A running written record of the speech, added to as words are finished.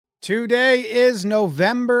Today is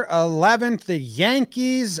November 11th. The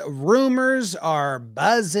Yankees rumors are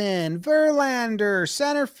buzzing. Verlander,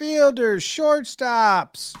 center fielders,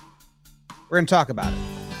 shortstops. We're going to talk about it.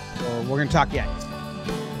 Or we're going to talk Yankees.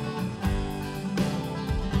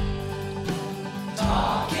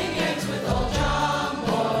 Talking Yanks with old John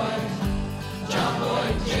Boy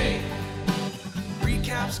and Jake.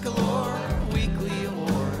 Recaps galore, weekly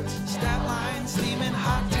awards, stat lines, theme and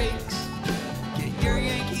hot takes. Get your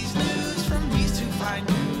Yankees news from these two fine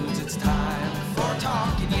dudes. It's time for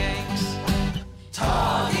Talking Yanks.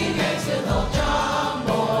 Talking Yanks with old John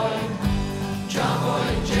Boy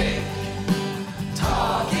and Jake.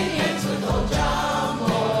 Talking Yanks with old John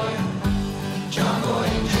Boy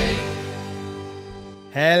and Jake.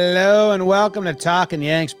 Hello and welcome to Talking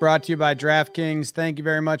Yanks, brought to you by DraftKings. Thank you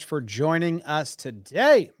very much for joining us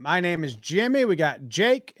today. My name is Jimmy. We got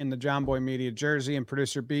Jake in the John Boy Media jersey and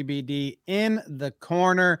producer BBD in the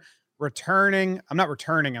corner. I'm not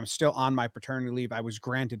returning. I'm still on my paternity leave. I was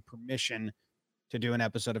granted permission to do an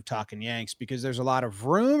episode of Talking Yanks because there's a lot of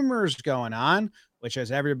rumors going on, which,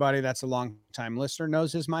 as everybody that's a long-time listener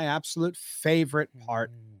knows, is my absolute favorite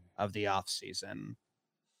part of the offseason.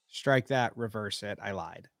 Strike that, reverse it. I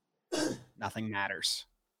lied. Nothing matters.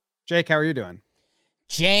 Jake, how are you doing?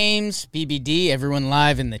 James, BBD, everyone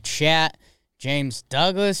live in the chat. James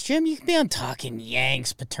Douglas. Jim, you can be on Talking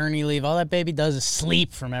Yanks, paternity leave. All that baby does is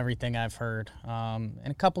sleep from everything I've heard. And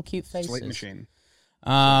a couple cute faces. Sleep machine.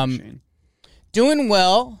 Doing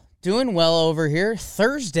well over here.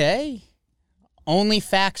 Thursday. Only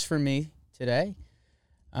facts for me today.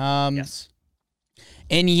 Yes.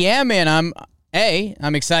 And yeah, man, I'm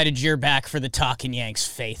excited you're back for the Talking Yanks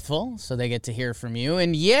faithful, so they get to hear from you.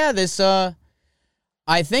 And yeah,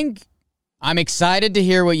 I think I'm excited to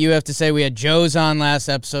hear what you have to say. We had Joe's on last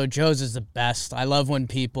episode. Joe's is the best. I love when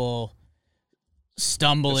people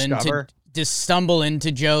stumble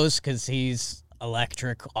into Joe's because he's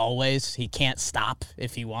electric always. He can't stop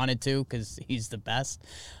if he wanted to because he's the best.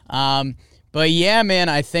 But yeah, man,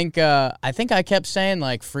 I think I kept saying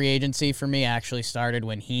like free agency for me actually started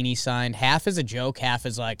when Heaney signed. Half is a joke, half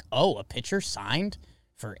is like, oh, a pitcher signed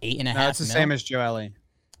for $8.5 million. It's the same as Joely.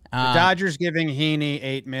 The Dodgers giving Heaney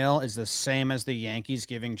 $8 million is the same as the Yankees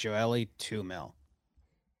giving Joely $2 million.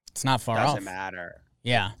 It's not far off. Doesn't matter.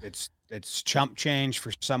 Yeah, it's chump change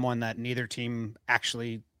for someone that neither team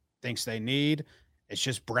actually thinks they need. It's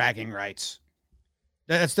just bragging rights.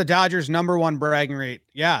 That's the Dodgers' number one bragging rate.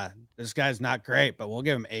 Yeah, this guy's not great, but we'll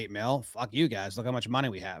give him $8 million. Fuck you guys. Look how much money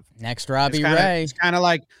we have. Next Robbie Ray. It's kind of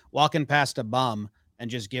like walking past a bum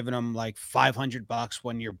and just giving him like $500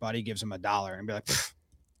 when your buddy gives him $1 and be like,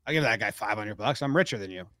 I'll give that guy $500. I'm richer than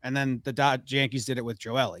you. And then the Yankees did it with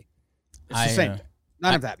Joely. It's the same thing.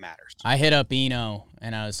 None of that matters. I hit up Eno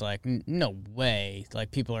and I was like, no way. Like,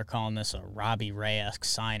 people are calling this a Robbie Ray-esque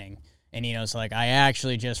signing. And Eno's like, I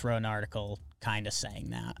actually just wrote an article kind of saying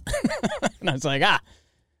that. And I was like,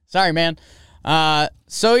 sorry, man.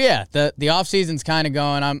 So yeah, the offseason's kind of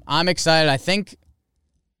going. I'm excited. I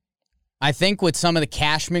think with some of the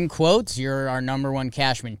Cashman quotes, you're our number one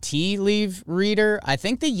Cashman tea leave reader. I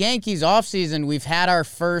think the Yankees offseason, we've had our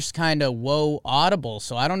first kind of whoa audible.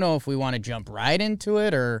 So I don't know if we want to jump right into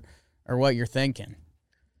it or what you're thinking.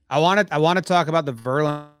 I want to talk about the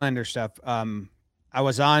Verlander stuff. I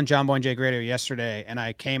was on John Boy and Jake Radio yesterday, and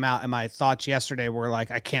I came out, and my thoughts yesterday were like,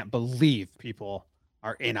 I can't believe people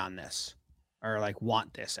are in on this or like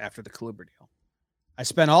want this after the Kluber deal. I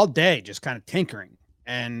spent all day just kind of tinkering,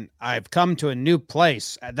 and I've come to a new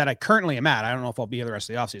place that I currently am at. I don't know if I'll be here the rest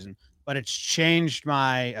of the offseason, but it's changed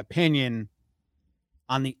my opinion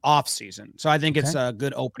on the offseason. So I think it's a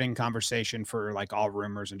good opening conversation for like all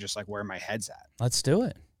rumors and just like where my head's at. Let's do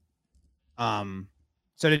it.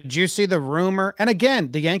 So did you see the rumor? And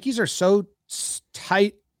again, the Yankees are so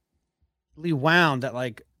tightly wound that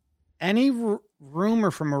like any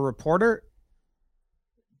rumor from a reporter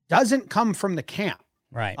doesn't come from the camp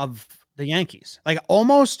of the Yankees. Like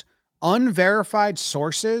almost unverified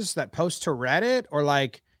sources that post to Reddit or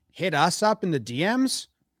like hit us up in the DMs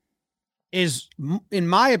is, in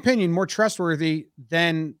my opinion, more trustworthy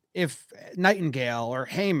than if Nightingale or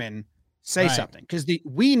Heyman say something, because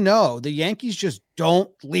we know the Yankees just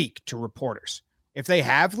don't leak to reporters. If they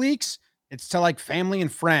have leaks, it's to like family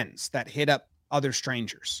and friends that hit up other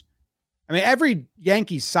strangers. I mean, every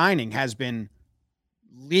Yankees signing has been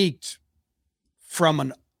leaked from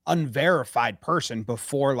an unverified person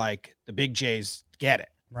before like the big Jays get it.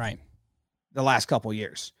 Right. The last couple of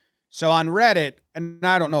years. So on Reddit, and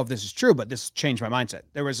I don't know if this is true, but this changed my mindset.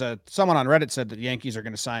 There was someone on Reddit said that the Yankees are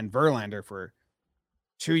going to sign Verlander for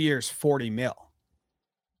 2 years, $40 million.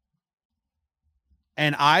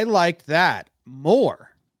 And I liked that more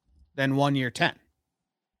than 1 year 10.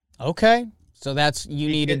 Okay. So that's you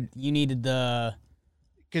needed the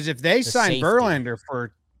because if they sign safety. Verlander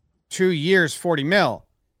for 2 years, 40 mil,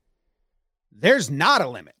 there's not a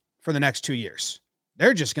limit for the next 2 years.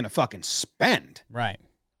 They're just going to fucking spend. Right.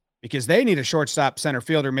 Because they need a shortstop, center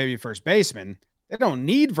fielder, maybe first baseman. They don't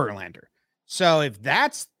need Verlander. So if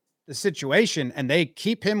that's the situation and they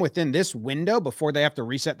keep him within this window before they have to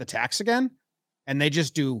reset the tax again, and they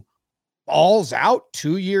just do balls out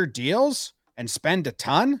 2-year deals and spend a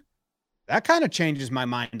ton, that kind of changes my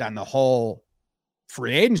mind on the whole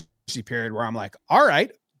free agency period where I'm like, all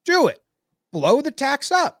right, do it. Blow the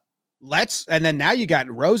tax up. And then now you got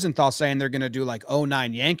Rosenthal saying they're going to do like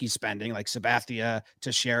 09 Yankee spending, like Sabathia,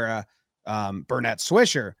 Teixeira, Burnett,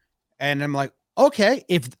 Swisher. And I'm like, okay,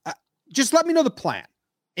 just let me know the plan.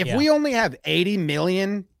 If we only have 80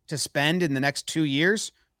 million to spend in the next 2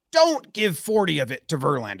 years, don't give 40 of it to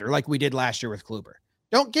Verlander like we did last year with Kluber.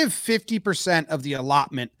 Don't give 50% of the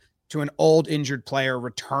allotment to an old injured player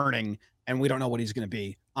returning and we don't know what he's going to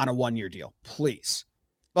be on a 1-year deal, please.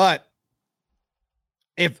 But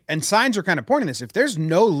and signs are kind of pointing this, if there's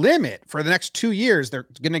no limit for the next 2 years, they're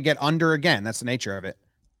going to get under again. That's the nature of it.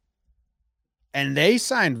 And they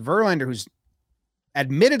signed Verlander, who's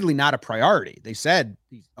admittedly not a priority. They said,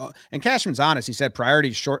 and Cashman's honest, he said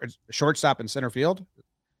priority shortstop and center field.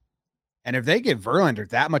 And if they give Verlander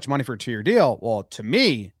that much money for a 2-year deal, well, to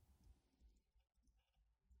me,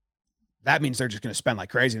 that means they're just going to spend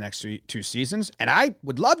like crazy the next 2 seasons. And I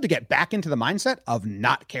would love to get back into the mindset of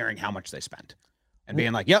not caring how much they spend and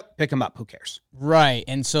being like, yep, pick them up. Who cares? Right.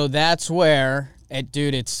 And so that's where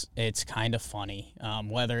it's kind of funny.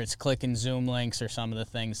 Whether it's click and Zoom links or some of the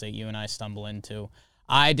things that you and I stumble into.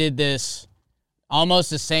 I did this almost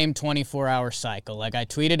the same 24-hour cycle. Like I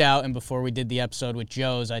tweeted out, and before we did the episode with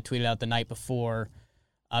Joe's, I tweeted out the night before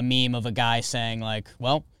a meme of a guy saying like,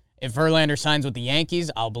 well, if Verlander signs with the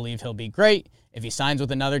Yankees, I'll believe he'll be great. If he signs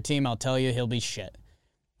with another team, I'll tell you he'll be shit.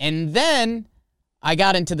 And then I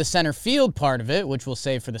got into the center field part of it, which we'll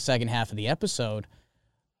save for the second half of the episode.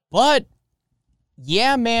 But,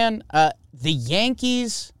 yeah, man, the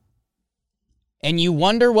Yankees, and you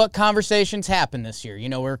wonder what conversations happened this year. You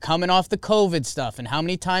know, we're coming off the COVID stuff, and how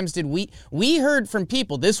many times did we heard from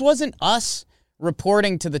people. This wasn't us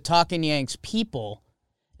reporting to the Talkin' Yanks people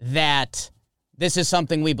that this is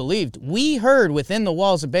something we believed. We heard within the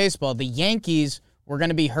walls of baseball the Yankees were going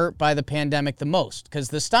to be hurt by the pandemic the most because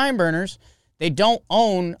the Steinbrenners, they don't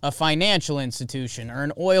own a financial institution or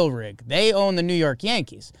an oil rig. They own the New York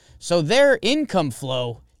Yankees. So their income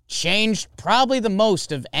flow changed probably the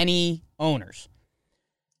most of any owners.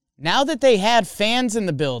 Now that they had fans in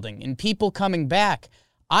the building and people coming back,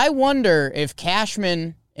 I wonder if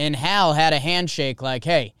Cashman and Hal had a handshake like,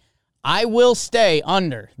 hey, I will stay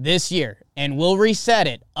under this year, and we'll reset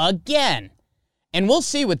it again. And we'll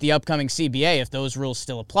see with the upcoming CBA if those rules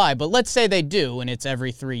still apply. But let's say they do, and it's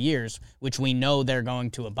every 3 years, which we know they're going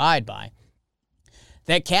to abide by.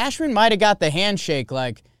 That Cashman might have got the handshake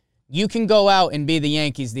like, you can go out and be the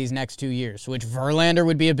Yankees these next 2 years, which Verlander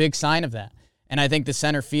would be a big sign of that. And I think the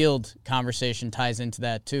center field conversation ties into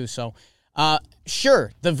that too. So,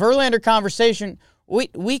 sure, the Verlander conversation,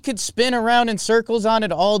 we could spin around in circles on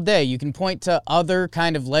it all day. You can point to other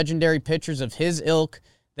kind of legendary pitchers of his ilk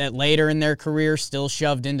that later in their career still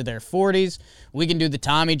shoved into their 40s. We can do the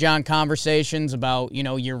Tommy John conversations about, you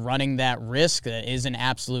know, you're running that risk that is an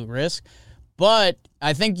absolute risk. But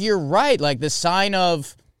I think you're right. Like the sign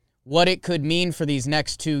of what it could mean for these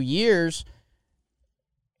next 2 years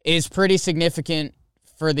is pretty significant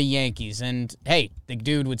for the Yankees. And, hey, the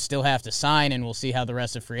dude would still have to sign, and we'll see how the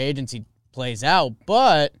rest of free agency plays out.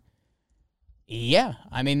 But, yeah,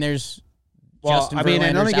 I mean, there's Justin Verlander's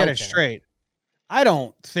and let me get it straight. I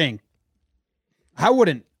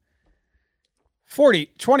wouldn't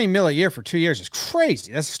 20 mil a year for 2 years is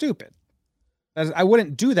crazy. That's stupid. I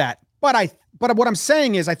wouldn't do that. But what I'm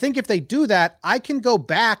saying is I think if they do that, I can go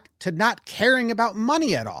back to not caring about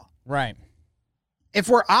money at all. Right. If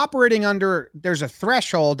we're operating under, there's a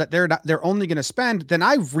threshold that they're only going to spend, then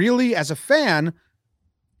I really, as a fan,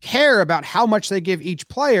 care about how much they give each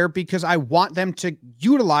player because I want them to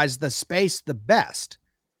utilize the space the best.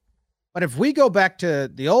 But if we go back to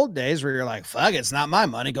the old days where you're like, fuck, it's not my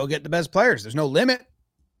money, go get the best players. There's no limit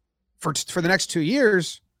for the next 2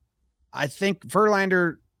 years. I think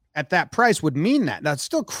Verlander at that price would mean that. Now, it's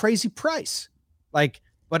still a crazy price. But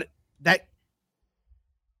that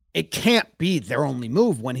it can't be their only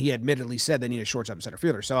move when he admittedly said they need a shortstop and center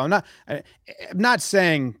fielder. So I'm not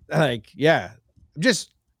saying like, yeah,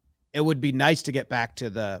 just it would be nice to get back to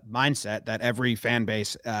the mindset that every fan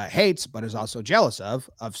base hates, but is also jealous of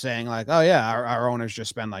saying like, oh yeah, our owners just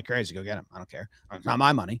spend like crazy. Go get him. I don't care. It's not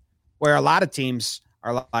my money. Where a lot of teams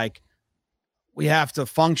are like, we have to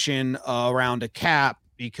function around a cap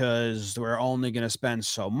because we're only going to spend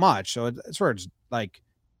so much. So it's where it's like,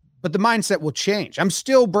 but the mindset will change. I'm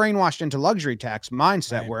still brainwashed into luxury tax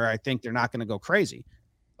mindset where I think they're not going to go crazy.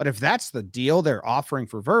 But if that's the deal they're offering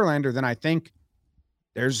for Verlander, then I think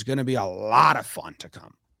there's going to be a lot of fun to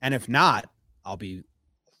come. And if not, I'll be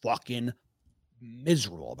fucking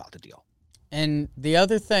miserable about the deal. And the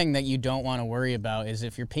other thing that you don't want to worry about is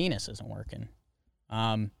if your penis isn't working.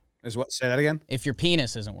 Is what? Say that again? If your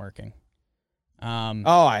penis isn't working.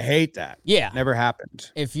 Oh, I hate that. Yeah. Never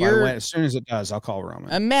happened. If you're, as soon as it does, I'll call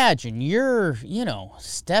Roman. Imagine you're,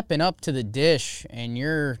 stepping up to the dish and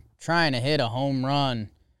you're trying to hit a home run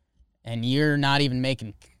and you're not even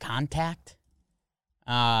making contact.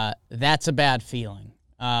 That's a bad feeling.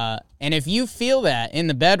 And if you feel that in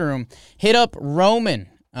the bedroom, hit up Roman.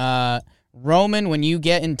 Roman, when you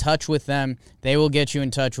get in touch with them, they will get you in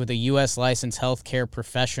touch with a U.S. licensed healthcare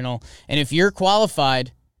professional. And if you're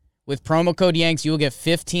qualified with promo code Yanks, you will get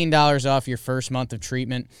 $15 off your first month of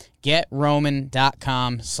treatment.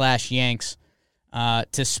 GetRoman.com/Yanks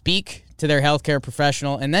to speak to their healthcare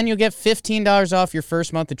professional, and then you'll get $15 off your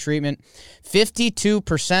first month of treatment.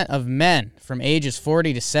 52% of men from ages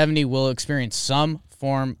 40 to 70 will experience some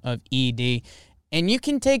form of ED, and you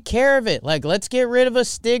can take care of it. Like, let's get rid of a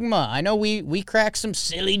stigma. I know we crack some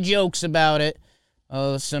silly jokes about it,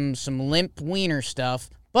 some limp wiener stuff,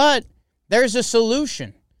 but there's a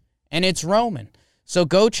solution, and it's Roman. So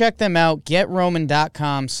go check them out.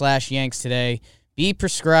 GetRoman.com/Yanks today. Be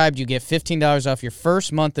prescribed. You get $15 off your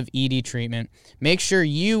first month of ED treatment. Make sure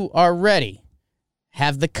you are ready.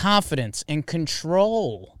 Have the confidence and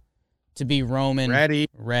control to be Roman. Ready,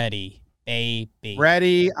 baby.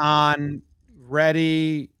 Ready on,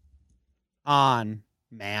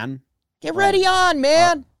 man. Get ready on,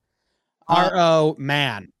 man.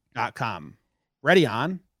 ROman.com. Ready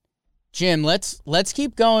on. Jim, let's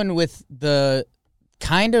keep going with the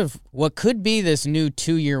kind of what could be this new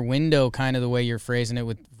 2-year window, kind of the way you're phrasing it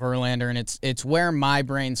with Verlander, and it's where my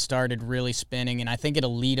brain started really spinning, and I think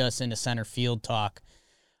it'll lead us into center field talk.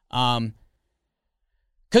 Because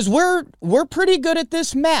we're pretty good at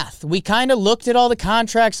this math. We kind of looked at all the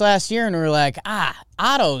contracts last year, and we were like,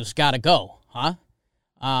 Otto's got to go, huh?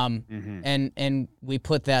 And we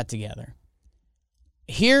put that together.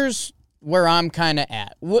 Here's where I'm kind of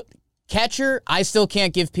at. Catcher, I still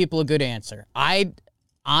can't give people a good answer.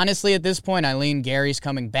 Honestly, at this point, I lean Gary's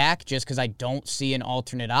coming back just because I don't see an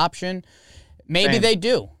alternate option. Maybe they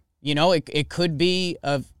do. It could be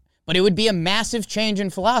but it would be a massive change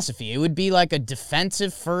in philosophy. It would be like a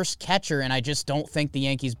defensive first catcher, and I just don't think the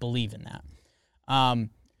Yankees believe in that.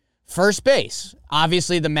 First base,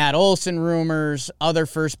 obviously the Matt Olson rumors, other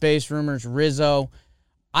first base rumors, Rizzo.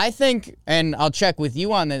 I think, and I'll check with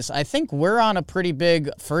you on this, I think we're on a pretty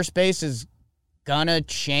big first base is gonna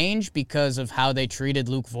change because of how they treated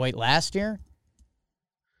Luke Voit last year.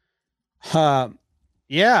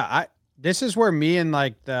 Yeah, this is where me and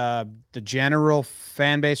like the general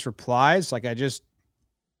fan base replies. Like I'm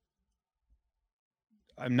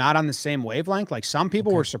not on the same wavelength. Like some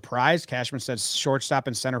people were surprised Cashman said shortstop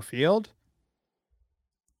and center field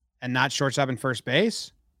and not shortstop and first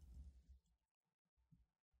base.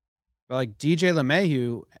 But like DJ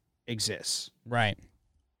LeMahieu exists. Right.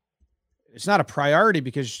 It's not a priority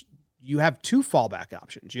because you have two fallback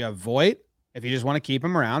options. You have Voit, if you just want to keep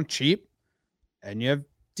him around, cheap, and you have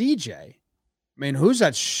DJ. I mean, who's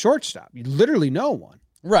that shortstop? You literally no one.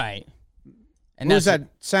 Right. And who's at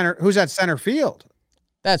center field?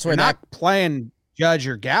 That's where they're not playing Judge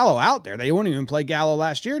or Gallo out there. They wouldn't even play Gallo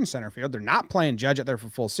last year in center field. They're not playing Judge out there for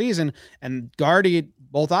full season. And Gardy,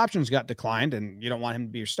 both options got declined, and you don't want him to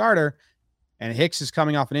be your starter. And Hicks is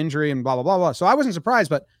coming off an injury and blah, blah, blah, blah. So I wasn't surprised,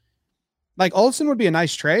 but like Olsen would be a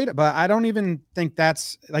nice trade, but I don't even think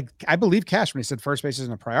that's like, I believe Cash when he said first base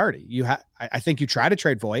isn't a priority. I think you try to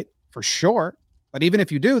trade Voit for sure, but even if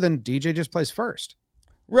you do, then DJ just plays first.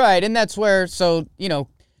 Right. And that's where,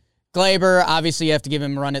 Glaber, obviously you have to give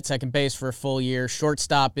him a run at second base for a full year.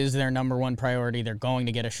 Shortstop is their number one priority. They're going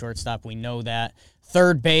to get a shortstop. We know that.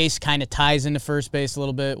 Third base kind of ties into first base a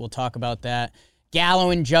little bit. We'll talk about that. Gallo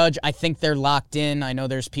and Judge, I think they're locked in. I know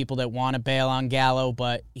there's people that want to bail on Gallo,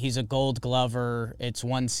 but he's a Gold Glover. It's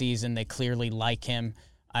one season. They clearly like him.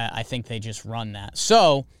 I think they just run that.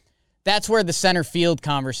 So that's where the center field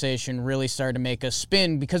conversation really started to make us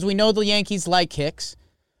spin because we know the Yankees like Hicks.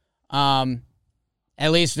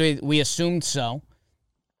 At least we assumed so.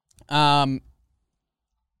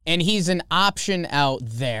 And he's an option out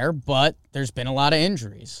there, but there's been a lot of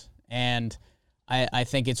injuries. And I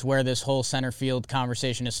think it's where this whole center field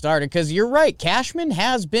conversation has started. Because you're right, Cashman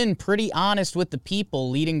has been pretty honest with the people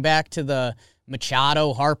leading back to the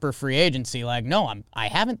Machado Harper free agency. Like, no, I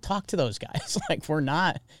haven't talked to those guys. Like, we're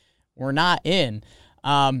not in.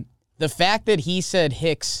 The fact that he said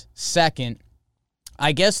Hicks second,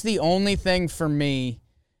 I guess the only thing for me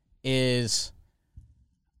is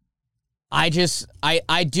I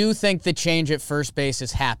do think the change at first base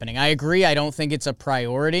is happening. I agree. I don't think it's a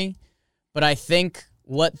priority, but I think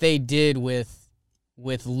what they did with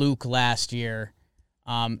Luke last year,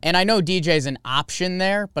 and I know DJ's an option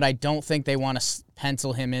there, but I don't think they want to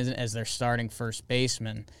pencil him in as their starting first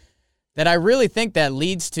baseman. That I really think that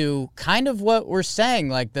leads to kind of what we're saying,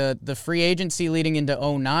 like the free agency leading into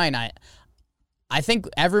 2009. I think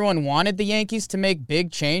everyone wanted the Yankees to make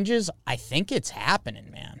big changes. I think it's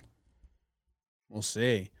happening, man. We'll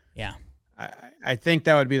see. Yeah. I think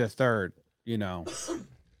that would be the third, That'd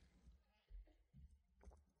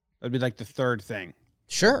be like the third thing.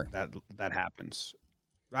 Sure. That happens.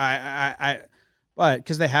 But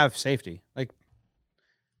because they have safety. Like,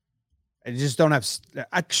 I just don't have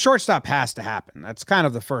a shortstop has to happen. That's kind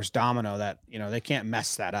of the first domino that, they can't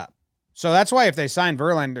mess that up. So that's why if they sign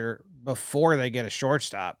Verlander before they get a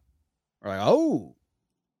shortstop, we're like, oh,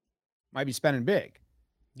 might be spending big.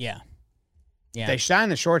 Yeah. If they sign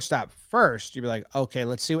the shortstop first, you'd be like, okay,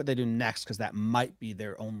 let's see what they do next, because that might be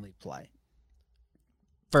their only play.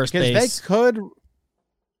 First because base. They could.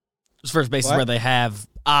 First base is where they have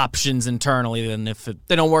options internally, and if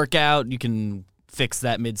they don't work out, you can fix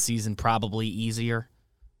that midseason probably easier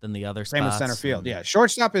than the other spots. Same with center field. Yeah,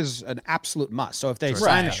 shortstop is an absolute must. So if they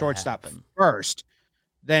sign the shortstop first,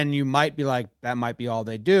 then you might be like, that might be all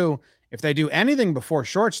they do. If they do anything before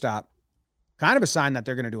shortstop, kind of a sign that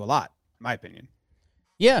they're going to do a lot, in my opinion.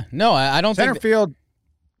 Yeah, no, I don't think center field.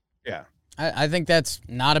 Yeah, I think that's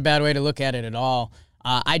not a bad way to look at it at all.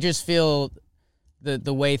 I just feel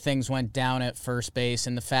the way things went down at first base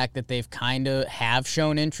and the fact that they've kind of have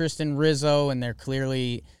shown interest in Rizzo, and they're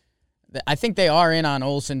clearly, I think they are in on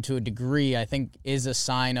Olsen to a degree, I think is a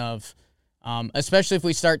sign of, especially if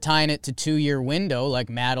we start tying it to 2-year window, like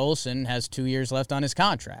Matt Olson has 2 years left on his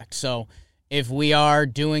contract. So if we are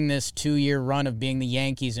doing this 2-year run of being the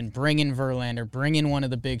Yankees and bringing Verlander, bringing one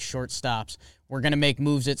of the big shortstops, we're going to make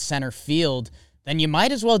moves at center field, then you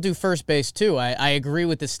might as well do first base too. I agree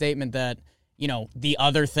with the statement that, the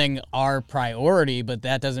other thing are priority, but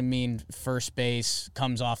that doesn't mean first base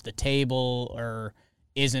comes off the table or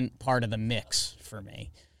isn't part of the mix for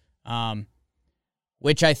me.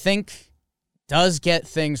 Which I think does get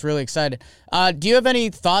things really excited. Do you have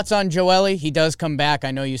any thoughts on Joely? He does come back.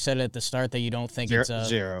 I know you said at the start that you don't think it's a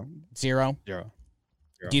zero. Zero? Zero.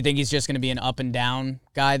 Do you think he's just going to be an up and down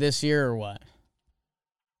guy this year or what?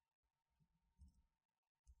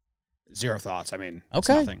 Zero thoughts. I mean,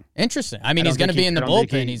 okay. Nothing. Interesting. I mean, he's going to be in the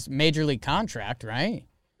bullpen. He's major league contract, right?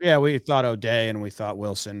 Yeah, we thought O'Day and we thought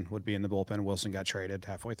Wilson would be in the bullpen. Wilson got traded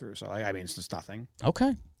halfway through. So, I mean, it's just nothing.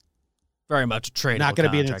 Okay. Very much a trade. Not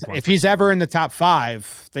going to be if he's ever in the top 5,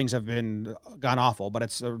 things have gone awful,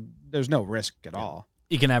 but there's no risk at all.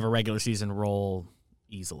 He can have a regular season role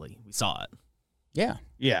easily. We saw it. Yeah.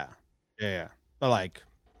 Yeah. But like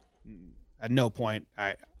at no point,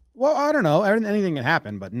 I don't know. Anything can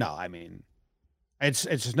happen, but no, I mean,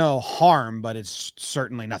 it's no harm, but it's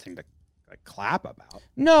certainly nothing to clap about.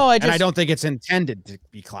 No, I don't think it's intended to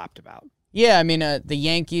be clapped about. Yeah, I mean, the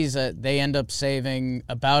Yankees, they end up saving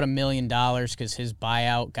about $1 million because his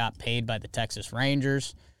buyout got paid by the Texas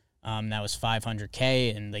Rangers. That was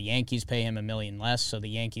 $500K, and the Yankees pay him $1 million less, so the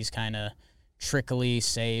Yankees kind of trickily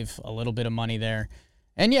save a little bit of money there.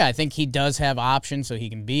 And yeah, I think he does have options, so he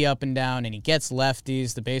can be up and down, and he gets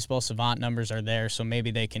lefties. The baseball savant numbers are there, so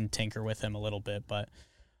maybe they can tinker with him a little bit. But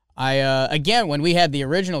again, when we had the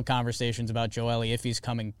original conversations about Joely, if he's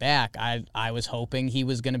coming back, I was hoping he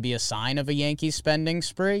was going to be a sign of a Yankees spending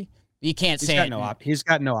spree. You can't say he's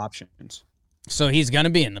got no options. So he's going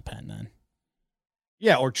to be in the pen then.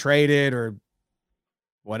 Yeah, or traded or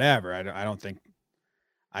whatever. I don't think.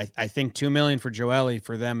 I think $2 million for Joely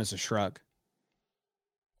for them is a shrug.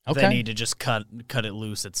 Okay. They need to just cut it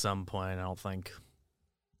loose at some point, I don't think.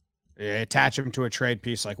 Attach him to a trade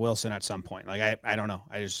piece like Wilson at some point. Like I don't know.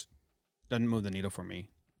 I just doesn't move the needle for me.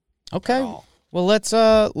 Okay. Well,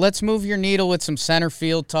 let's move your needle with some center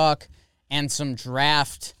field talk and some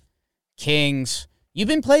draft kings. You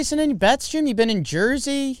been placing any bets, Jim? You been in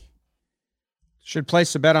Jersey? Should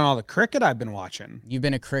place a bet on all the cricket I've been watching. You've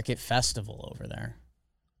been a cricket festival over there.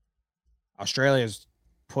 Australia's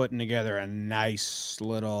putting together a nice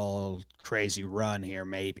little crazy run here.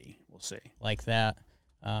 Maybe we'll see. Like that.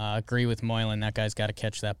 Agree with Moylan. That guy's got to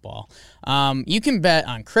catch that ball. You can bet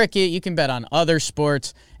on cricket. You can bet on other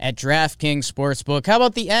sports at DraftKings Sportsbook. How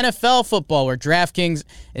about the NFL football, where DraftKings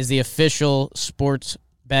is the official sports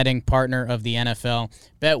betting partner of the NFL?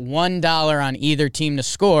 Bet $1 on either team to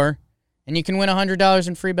score, and you can win $100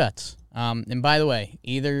 in free bets. And by the way,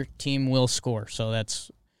 either team will score, so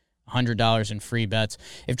that's $100 in free bets.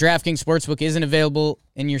 If DraftKings Sportsbook isn't available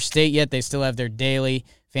in your state yet, they still have their daily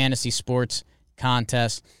fantasy sports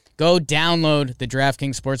contest. Go download the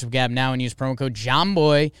DraftKings Sportsbook app now and use promo code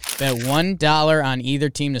JOHNBOY. Bet $1 on either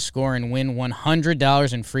team to score and win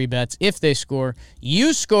 $100 in free bets if they score.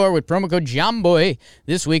 You score with promo code JOHNBOY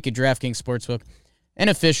this week at DraftKings Sportsbook, an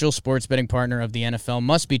official sports betting partner of the NFL.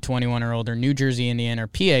 Must be 21 or older. New Jersey, Indiana, or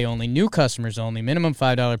PA only. New customers only. Minimum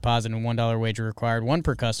 $5 deposit and $1 wager required. One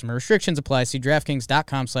per customer. Restrictions apply. See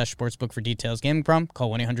DraftKings.com/sportsbook for details. Gambling problem? Call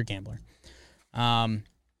 1-800-GAMBLER.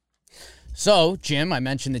 So, Jim, I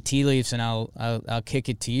mentioned the tea leaves, and I'll kick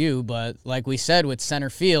it to you. But like we said with center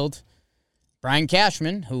field, Brian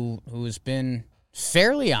Cashman, who has been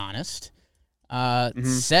fairly honest,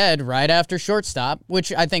 said right after shortstop,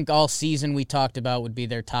 which I think all season we talked about would be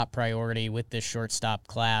their top priority with this shortstop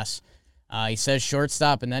class. He says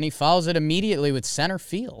shortstop, and then he follows it immediately with center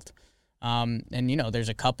field. And, you know, there's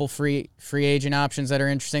a couple free agent options that are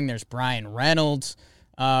interesting. There's Brian Reynolds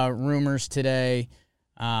rumors today.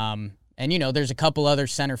 And, you know, there's a couple other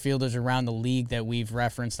center fielders around the league that we've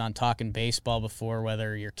referenced on Talking Baseball before,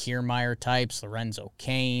 whether you're Kiermaier types, Lorenzo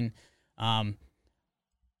Cain.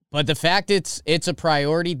 But the fact it's a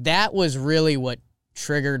priority, that was really what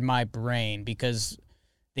triggered my brain, because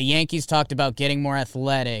the Yankees talked about getting more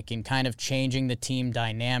athletic and kind of changing the team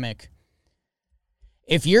dynamic.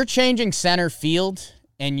 If you're changing center field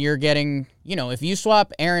and you're getting, you know, if you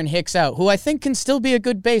swap Aaron Hicks out, who I think can still be a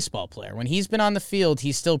good baseball player. When he's been on the field,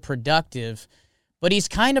 he's still productive, but he's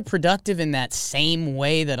kind of productive in that same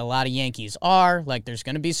way that a lot of Yankees are. Like, there's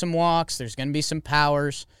going to be some walks, there's going to be some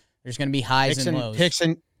powers, there's going to be highs and lows.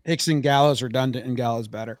 Hicks and Gallo's redundant, and Gallo's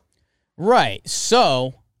better. Right.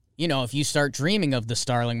 So, you know, if you start dreaming of the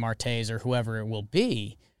Starling Martes or whoever it will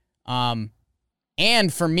be,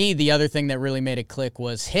 and for me, the other thing that really made it click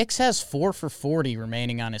was Hicks has 4 for 40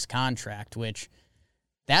 remaining on his contract, which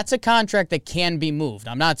that's a contract that can be moved.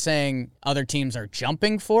 I'm not saying other teams are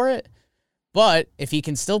jumping for it, but if he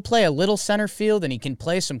can still play a little center field and he can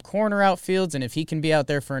play some corner outfields, and if he can be out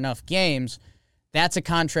there for enough games, that's a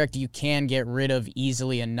contract you can get rid of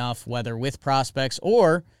easily enough, whether with prospects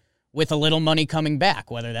or with a little money coming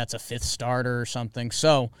back, whether that's a fifth starter or something.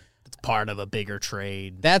 So it's part of a bigger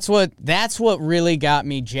trade. That's what really got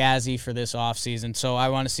me jazzy for this offseason. So I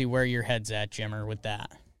want to see where your head's at, Jimmer, with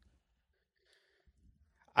that.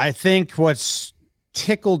 I think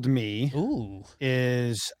tickled me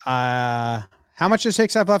is how much does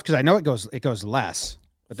Hicks have left? Because I know it goes less,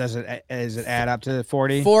 but does it add up to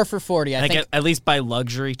 40? 4 for 40. I think at least by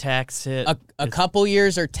luxury tax hit. A couple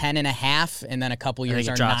years are 10.5, and then a couple years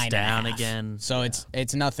are 9.5. Drops down again. So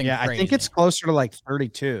it's nothing. Yeah, crazy. I think it's closer to like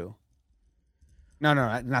 32. No,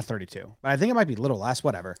 not 32. But I think it might be a little less.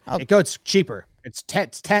 Whatever. It goes cheaper. It's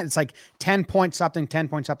 10. It's like 10 point something,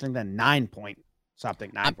 then 9 point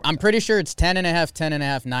something. I'm pretty sure it's 10.5,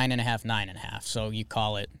 10.5, 9.5, 9.5. So you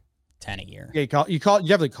call it 10 a year. Yeah, you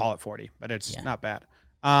definitely call it 40, but it's not bad.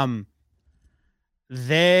 I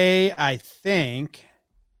think,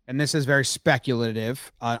 and this is very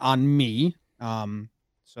speculative on me.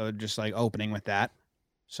 So just like opening with that.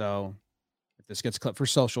 So if this gets clipped for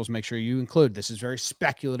socials, make sure you include, this is very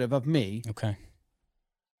speculative of me. Okay.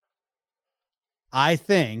 I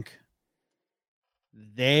think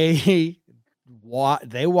they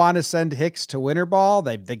want to send Hicks to winter ball.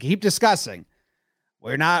 They keep discussing.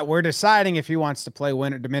 We're deciding if he wants to play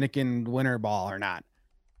Dominican winter ball or not.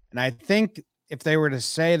 And I think if they were to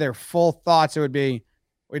say their full thoughts, it would be,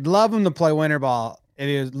 we'd love him to play winter ball if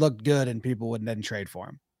he looked good and people would then trade for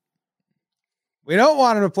him. We don't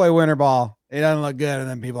want him to play winter ball. He doesn't look good, and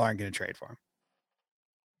then people aren't going to trade for him.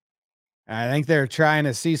 And I think they're trying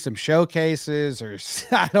to see some showcases or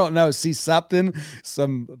I don't know, see something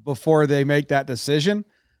before they make that decision.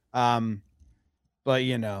 But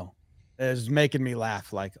you know, it's making me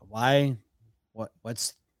laugh. Like, why?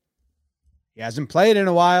 What's? He hasn't played in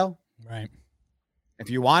a while. Right. If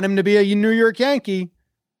you want him to be a New York Yankee,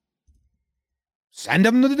 send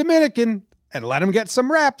him to the Dominican and let him get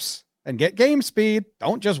some reps and get game speed.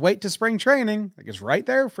 Don't just wait to spring training. Like, it's right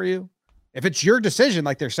there for you. If it's your decision,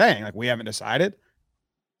 like they're saying, like we haven't decided.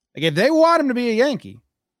 Like if they want him to be a Yankee,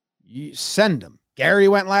 you send him. Gary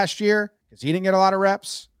went last year. because he didn't get a lot of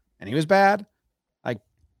reps and he was bad. Like,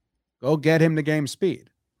 go get him to game speed.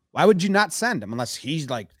 Why would you not send him unless he's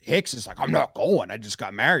like Hicks is like, I'm not going. I just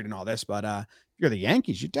got married and all this. But if you're the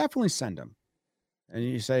Yankees, you definitely send him. And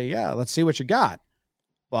you say, yeah, let's see what you got.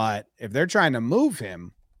 But if they're trying to move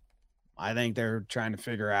him, I think they're trying to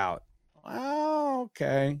figure out, well,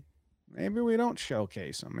 okay, maybe we don't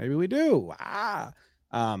showcase him. Maybe we do.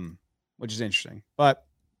 Which is interesting. But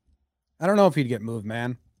I don't know if he'd get moved,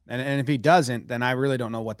 man. And if he doesn't, then I really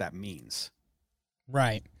don't know what that means.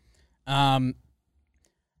 Right.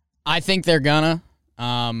 I think they're gonna.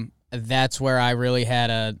 That's where I really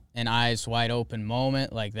had an eyes wide open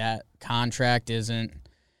moment. Like, that contract isn't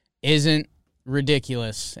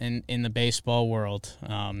ridiculous in the baseball world.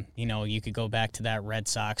 You could go back to that Red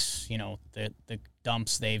Sox, the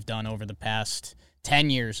dumps they've done over the past 10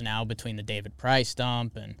 years now, between the David Price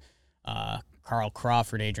dump and Carl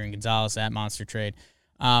Crawford, Adrian Gonzalez, that monster trade.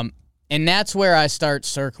 And that's where I start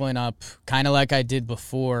circling up, kind of like I did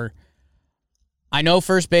before. I know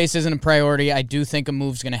first base isn't a priority. I do think a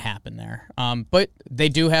move's going to happen there. But they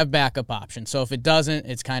do have backup options. So if it doesn't,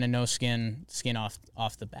 it's kind of no skin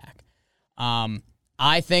off the back.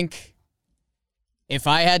 I think if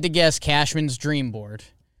I had to guess Cashman's dream board,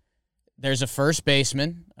 there's a first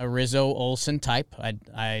baseman, a Rizzo Olsen type.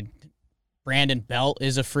 Brandon Belt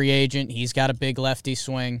is a free agent. He's got a big lefty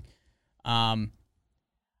swing. I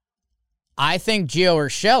think Gio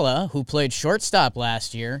Urshela, who played shortstop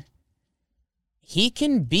last year, he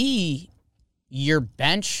can be your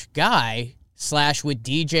bench guy / with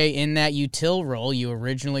DJ in that util role you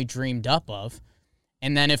originally dreamed up of.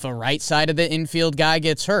 And then if a right side of the infield guy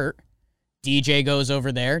gets hurt, DJ goes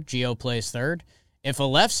over there, Gio plays third. If a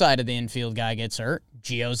left side of the infield guy gets hurt,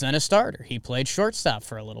 Gio's then a starter. He played shortstop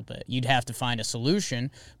for a little bit. You'd have to find a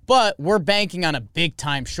solution, but we're banking on a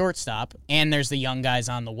big-time shortstop, and there's the young guys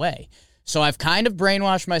on the way. So I've kind of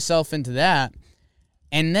brainwashed myself into that.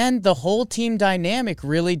 And then the whole team dynamic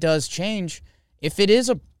really does change. If it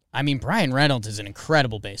is Brian Reynolds is an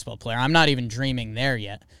incredible baseball player. I'm not even dreaming there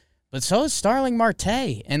yet. But so is Starling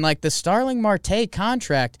Marte. And like the Starling Marte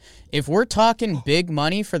contract, if we're talking big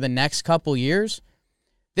money for the next couple years,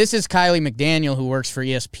 this is Kylie McDaniel, who works for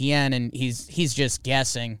ESPN, and he's just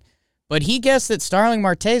guessing. But he guessed that Starling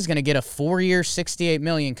Marte is going to get a 4-year, $68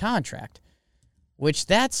 million contract, which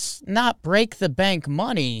that's not break-the-bank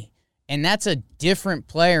money. And that's a different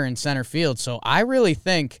player in center field. So I really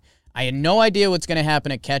think, I had no idea what's going to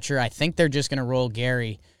happen at catcher. I think they're just going to roll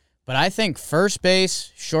Gary. But I think first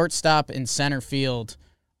base, shortstop, and center field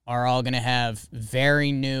are all going to have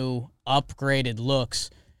very new, upgraded looks.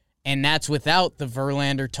 And that's without the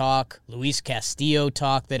Verlander talk, Luis Castillo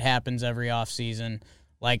talk that happens every offseason.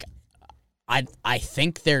 Like, I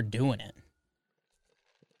think they're doing it.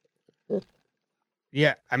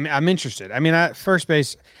 Yeah, I'm interested. First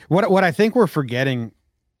base, what I think we're forgetting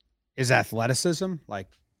is athleticism, like,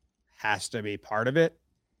 has to be part of it.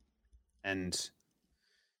 And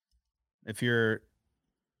if you're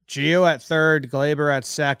Gio at third, Glaber at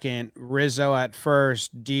second, Rizzo at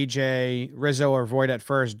first, Rizzo or Voit at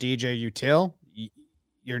first, DJ util,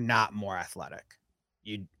 you're not more athletic.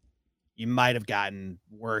 You might have gotten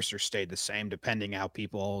worse or stayed the same depending how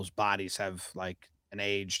people's bodies have like and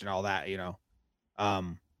aged and all that,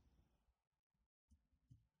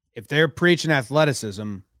 if they're preaching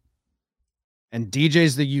athleticism and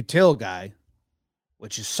DJ's the util guy,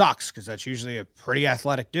 which sucks because that's usually a pretty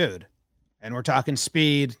athletic dude, and we're talking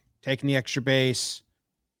speed, taking the extra base,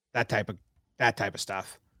 that type of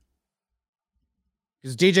stuff.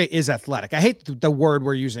 Because DJ is athletic. I hate the word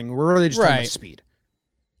we're using. We're really just talking about speed.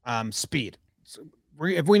 Speed. So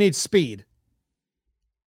if we need speed,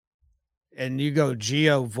 and you go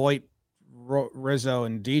Gio, Voit, Rizzo,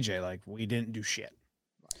 and DJ, like, we didn't do shit.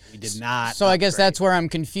 We did not. So I guess that's where I'm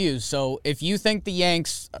confused. So if you think the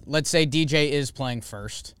Yanks, let's say DJ is playing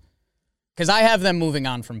first, because I have them moving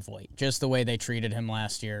on from Voit, just the way they treated him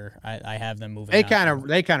last year. I have them moving. They kind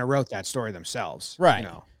of wrote that story themselves, right?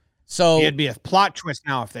 So it'd be a plot twist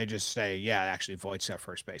now if they just say, yeah, actually Voigt's at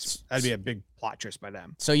first base. That'd be a big plot twist by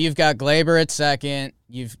them. So you've got Glaber at second.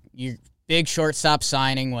 You big shortstop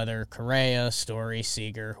signing, whether Correa, Story,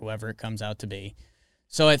 Seager, whoever it comes out to be.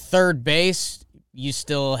 So at third base, you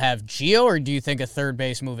still have Gio, or do you think a third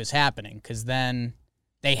base move is happening? Because then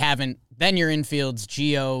then your infield's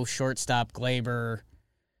Gio, shortstop, Glaber,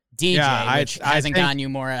 DJ, which hasn't gotten you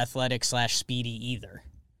more athletic / speedy either.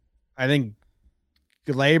 I think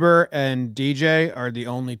Glaber and DJ are the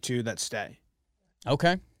only two that stay.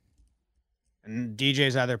 Okay. And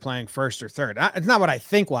DJ's either playing first or third. It's not what I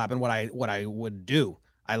think will happen, what I would do.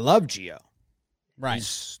 I love Gio. Right.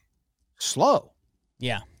 He's slow.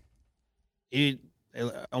 Yeah. He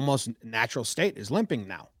almost natural state is limping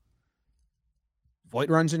now. Voit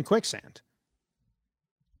runs in quicksand.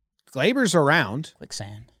 Glaber's around.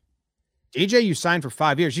 Quicksand. DJ, you signed for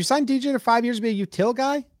 5 years. You signed DJ to 5 years to be a util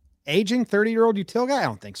guy? Aging 30-year-old util guy? I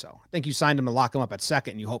don't think so. I think you signed him to lock him up at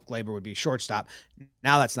second, and you hope Glaber would be a shortstop.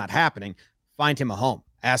 Now that's not happening. Find him a home.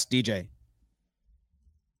 Ask DJ.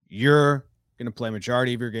 You're going to play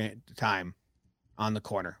majority of your time on the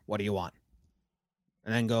corner. What do you want?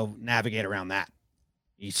 And then go navigate around that.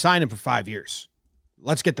 You signed him for 5 years.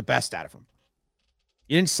 Let's get the best out of him.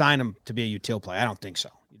 You didn't sign him to be a util player. I don't think so.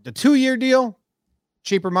 The 2-year deal,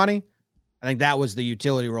 cheaper money. I think that was the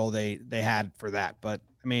utility role they had for that. But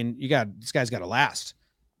I mean, this guy's got to last.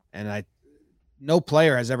 And no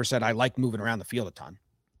player has ever said, I like moving around the field a ton.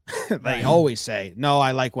 They always say, no,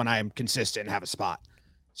 I like when I'm consistent and have a spot.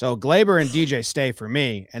 So Glaber and DJ stay for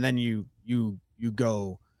me. And then you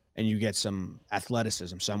go and you get some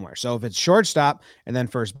athleticism somewhere. So if it's shortstop and then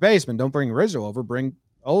first baseman, don't bring Rizzo over, bring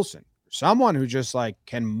Olsen. Someone who just like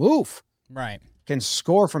can move. Right. Can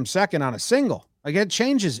score from second on a single. Like it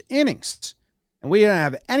changes innings. And we didn't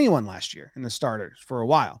have anyone last year in the starters for a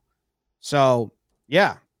while. So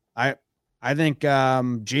yeah, I think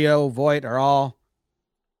Gio, Voit are all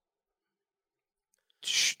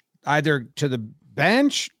either to the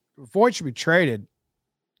bench. Voit should be traded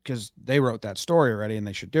because they wrote that story already and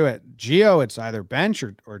they should do it. Gio, it's either bench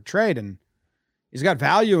or trade, and he's got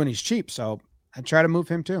value and he's cheap. So I try to move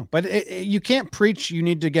him too. But you can't preach you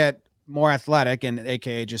need to get more athletic and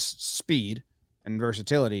AKA just speed and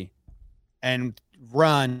versatility and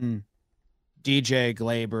run DJ,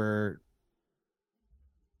 Glaber,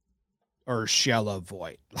 or Urshela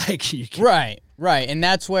Voit. Like you can. Right. And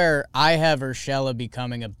that's where I have Urshela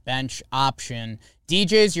becoming a bench option.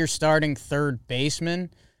 DJ's your starting third baseman,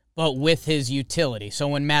 but with his utility. So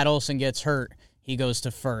when Matt Olson gets hurt, he goes to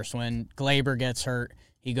first. When Glaber gets hurt,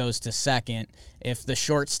 he goes to second. If the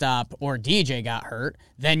shortstop or DJ got hurt,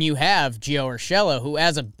 then you have Gio Urshela, who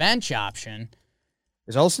as a bench option.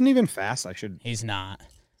 Is Olsen even fast? He's not.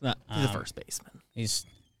 He's a first baseman. He's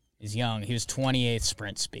young. He was 28th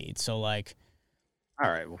sprint speed. So like, all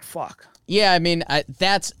right, well, fuck. Yeah, I mean,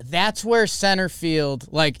 that's where center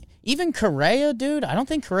field, like even Correa, dude. I don't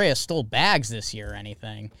think Correa stole bags this year or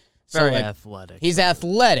anything. Very athletic. He's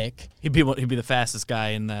athletic. He'd be the fastest guy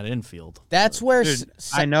in that infield. That's where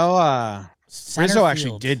I know. Rizzo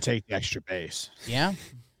actually did take the extra base. Yeah.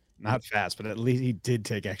 Not fast, but at least he did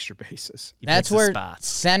take extra bases. That's where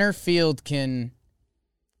center field can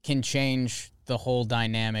change the whole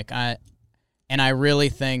dynamic. I really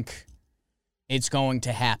think it's going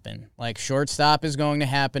to happen. Like shortstop is going to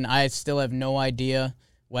happen. I still have no idea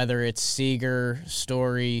whether it's Seager,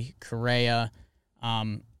 Story, Correa.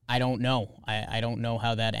 I don't know. I don't know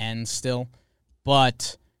how that ends still.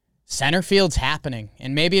 But center field's happening.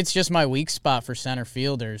 And maybe it's just my weak spot for center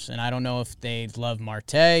fielders. And I don't know if they love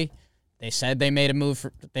Marte. They said they made a move.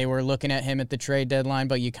 They were looking at him at the trade deadline,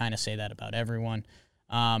 but you kind of say that about everyone.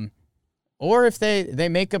 Or if they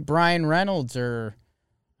make a Brian Reynolds or,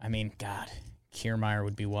 I mean, God, Kiermaier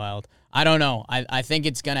would be wild. I don't know. I think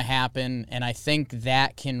it's going to happen, and I think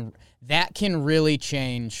that can really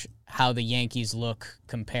change how the Yankees look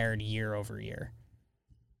compared year over year.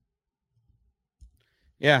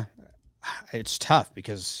 Yeah, it's tough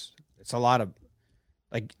because it's a lot of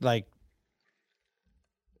like.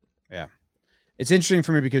 Yeah, it's interesting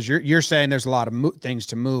for me because you're saying there's a lot of things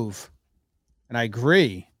to move, and I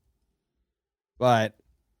agree. But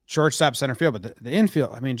shortstop, center field, but the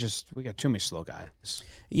infield, I mean, we got too many slow guys.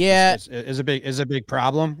 Yeah, is a big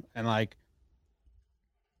problem, and like,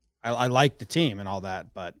 I like the team and all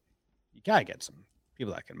that, but you gotta get some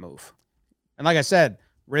people that can move. And like I said,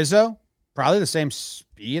 Rizzo probably the same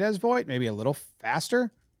speed as Voit, maybe a little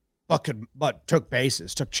faster, but took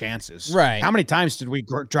bases, took chances. Right? How many times did we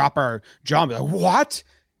drop our jaw and be like, "What?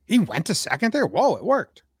 He went to second there? Whoa, it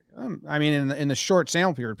worked." I mean, in the short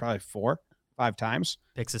sample period, probably 4-5 times.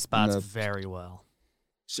 Picks his spots very well.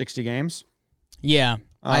 60 games. Yeah.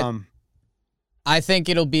 I think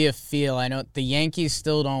it'll be a feel. I know the Yankees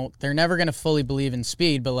still don't. They're never going to fully believe in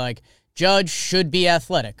speed, but like Judge should be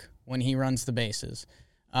athletic when he runs the bases.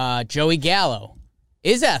 Joey Gallo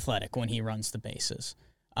is athletic when he runs the bases.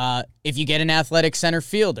 If you get an athletic center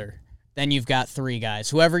fielder, then you've got 3 guys.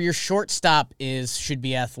 Whoever your shortstop is should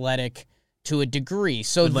be athletic to a degree.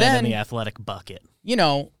 So then in the athletic bucket. You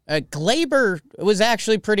know, Glaber was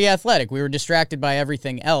actually pretty athletic. We were distracted by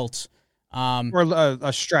everything else. Or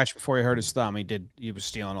a stretch before he hurt his thumb. He was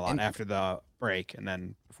stealing a lot after the break, and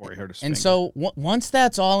then before he hurt his finger. And so once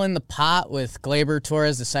that's all in the pot with Glaber,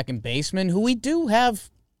 Torres, the second baseman, who we do have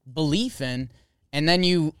belief in, and then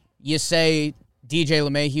you you say DJ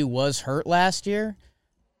LeMahieu was hurt last year.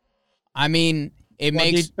 I mean,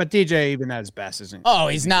 but DJ even at his best isn't. Oh,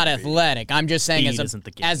 he's not athletic. I'm just saying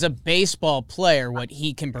as a baseball player, what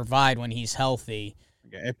he can provide when he's healthy.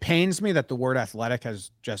 It pains me that the word athletic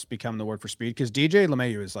has just become the word for speed because DJ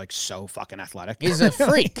LeMahieu is like so fucking athletic. He's a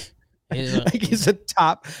freak. He's a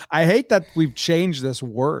top. I hate that we've changed this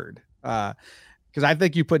word because I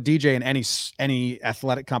think you put DJ in any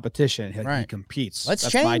athletic competition, he competes.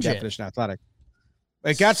 That's change my definition of athletic.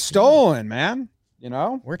 It got stolen, man. You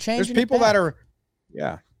know, we're changing. There's people that are,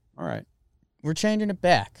 yeah. All right, we're changing it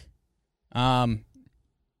back. And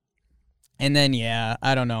then,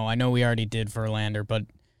 I don't know. I know we already did Verlander, but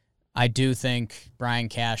I do think Brian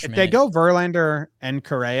Cashman. If they go Verlander and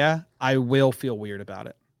Correa, I will feel weird about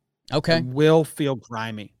it. Okay. I will feel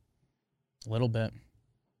grimy. A little bit.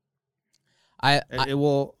 It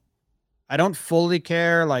will. I don't fully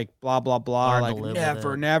care, like blah, blah, blah. Like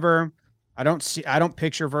never. I don't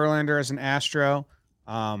picture Verlander as an Astro.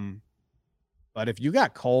 But if you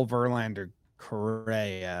got Cole, Verlander,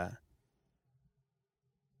 Correa,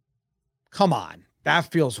 come on. That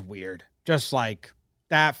feels weird. Just like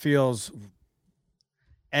that feels.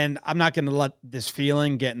 And I'm not going to let this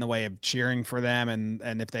feeling get in the way of cheering for them.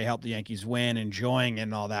 And if they help the Yankees win, enjoying it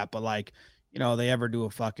and all that. But like, they ever do a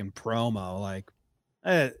fucking promo, like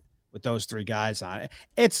with those three guys on it,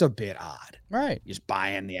 it's a bit odd. Right. Just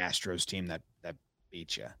buying the Astros team that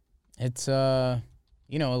beat you. It's, a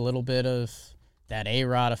little bit of that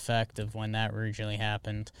A-Rod effect of when that originally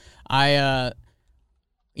happened. When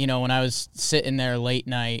I was sitting there late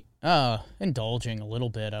night, indulging a little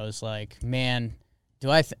bit, I was like, man,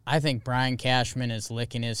 I think Brian Cashman is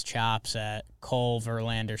licking his chops at Cole,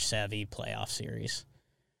 Verlander, Sevy playoff series.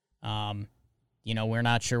 We're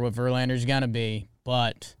not sure what Verlander's going to be,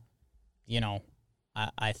 but,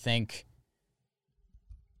 I think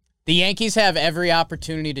the Yankees have every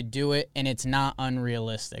opportunity to do it, and it's not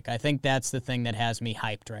unrealistic. I think that's the thing that has me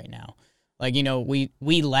hyped right now. Like,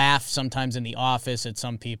 we laugh sometimes in the office at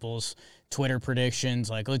some people's Twitter predictions,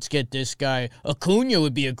 like, let's get this guy. Acuna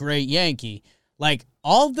would be a great Yankee. Like,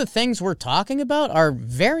 all the things we're talking about are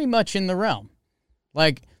very much in the realm.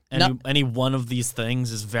 Like, any one of these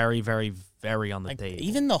things is very, very, very on the table.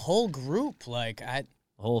 Even the whole group, the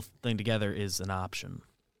whole thing together is an option.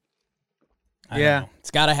 I don't know.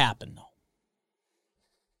 It's got to happen, though.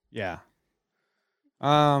 Yeah.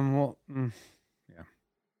 Yeah.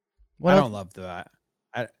 What I don't love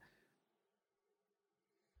I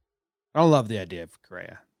don't love the idea of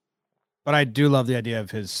Correa, but I do love the idea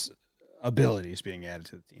of his abilities being added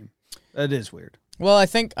to the team. It is weird. Well, I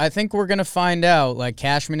think we're gonna find out. Like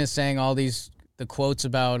Cashman is saying all the quotes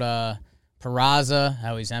about Peraza,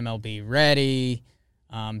 how he's MLB ready,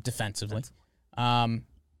 defensively.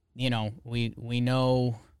 We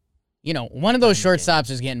know, one of those shortstops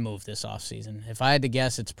is getting moved this offseason. If I had to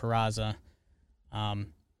guess, it's Peraza.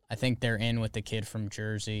 I think they're in with the kid from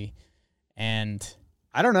Jersey, and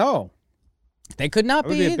I don't know. They could not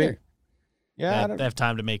be either. They have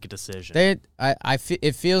time to make a decision. It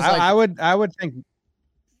feels like I would think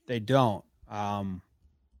they don't.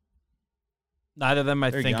 Neither of them,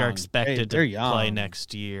 I think, young. are expected They're to play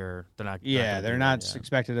next year. They're not. They're not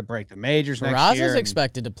expected to break the majors next year. Peraza's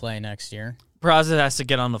expected to play next year. Peraza has to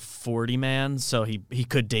get on the 40-man, so he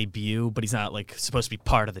could debut, but he's not supposed to be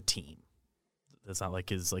part of the team. It's not like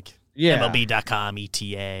his MLB.com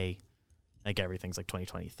ETA. Everything's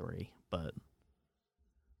 2023, but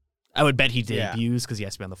I would bet he debuts because he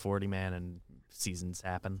has to be on the 40-man and seasons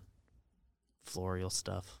happen. Florial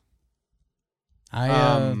stuff.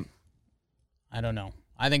 I don't know.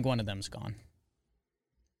 I think one of them's gone.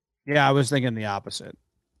 Yeah, I was thinking the opposite.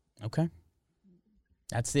 Okay.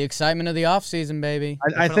 That's the excitement of the offseason, baby.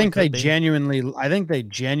 I think they genuinely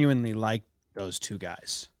like those two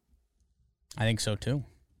guys. I think so too.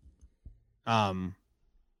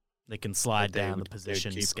 They can slide down the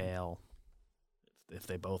position scale if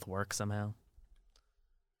they both work somehow.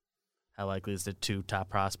 How likely is the two top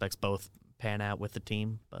prospects both pan out with the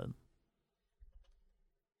team? But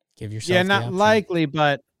give yourself not likely,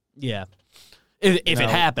 but yeah. If it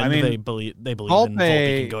happened, they believe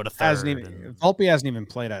Volpe can go to third. Volpe hasn't even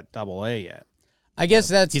played at Double-A yet. I guess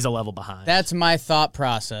he's a level behind. That's my thought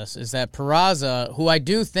process, is that Peraza, who I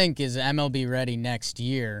do think is MLB ready next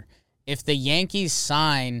year, if the Yankees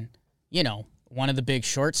sign, one of the big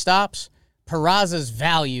shortstops, Peraza's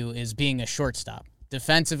value is being a shortstop.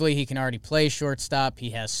 Defensively, he can already play shortstop. He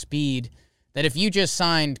has speed. That if you just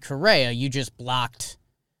signed Correa, you just blocked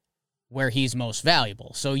where he's most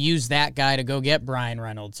valuable. So use that guy to go get Brian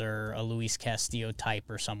Reynolds or a Luis Castillo type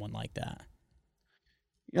or someone like that.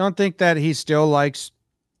 You don't think that he still likes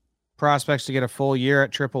prospects to get a full year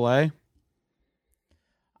at AAA?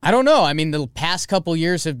 I don't know. I mean, the past couple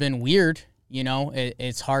years have been weird. You know,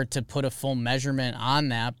 it's hard to put a full measurement on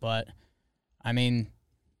that, but I mean,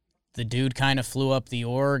 the dude kind of flew up the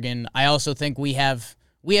org, and I also think we have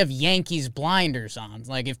Yankees blinders on.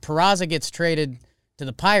 Like, if Peraza gets traded to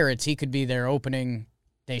the Pirates, he could be their opening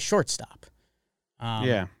day shortstop.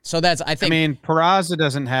 Yeah. So that's, I think. I mean, Peraza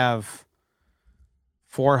doesn't have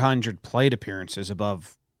 400 plate appearances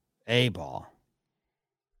above A ball.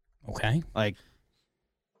 Okay. Like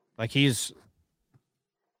he's,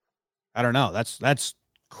 I don't know. That's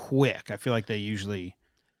quick. I feel like they usually.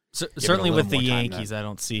 Certainly with the Yankees, I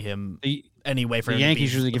don't see him any way for him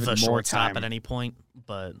Yankees to be usually give the it more shortstop time at any point.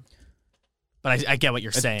 But I get what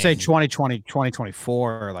you're saying. I'd say 2020,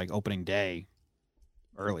 2024, like opening day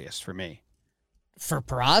earliest for me. For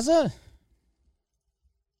Peraza?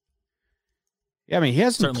 Yeah, I mean, he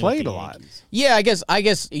hasn't Certainly played a lot. Yeah, I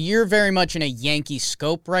guess you're very much in a Yankee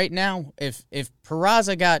scope right now. If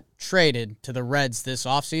Peraza got traded to the Reds this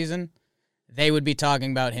offseason, they would be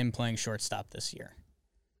talking about him playing shortstop this year.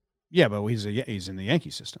 Yeah, but he's in the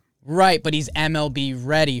Yankee system. Right, but he's MLB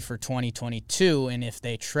ready for 2022, and if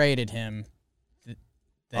they traded him,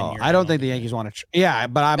 then I don't think the Yankees want to. Yeah,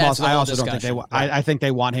 but I also don't think they. Right. I think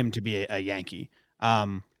they want him to be a Yankee.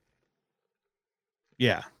 Yeah,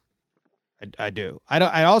 I do.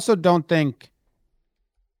 I also don't think.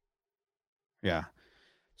 Yeah,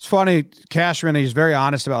 it's funny. Cashman, he's very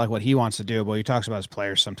honest about like what he wants to do, but he talks about his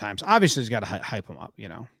players sometimes. Obviously, he's got to hype them up. You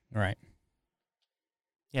know. Right.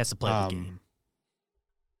 He has to play the game.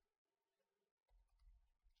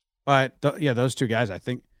 But those two guys, I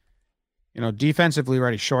think, defensively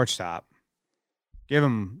ready shortstop. Give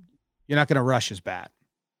him. You're not going to rush his bat.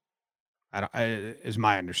 Is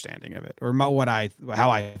my understanding of it, or how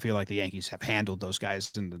I feel like the Yankees have handled those guys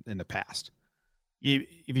in the past.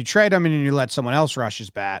 If you trade them and you let someone else rush his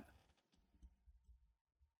bat,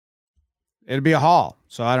 it'd be a haul.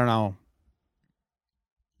 So I don't know.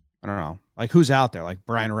 Like, who's out there? Like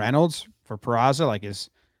Brian Reynolds for Peraza? Like, is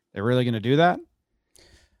they really going to do that?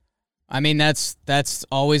 I mean, that's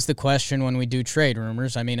always the question when we do trade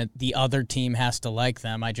rumors. I mean, the other team has to like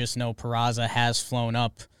them. I just know Peraza has flown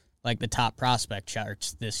up like the top prospect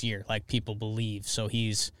charts this year, like people believe. So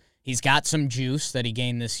he's got some juice that he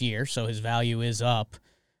gained this year, so his value is up.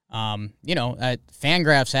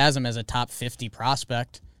 Fangraphs has him as a top 50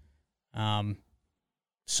 prospect.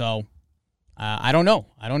 So I don't know.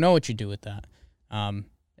 I don't know what you do with that. And,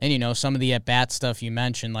 some of the at-bat stuff you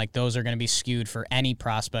mentioned, like those are going to be skewed for any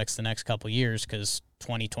prospects the next couple of years because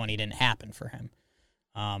 2020 didn't happen for him.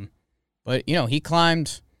 But he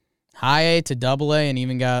climbed high A to double A and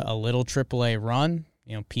even got a little triple A run.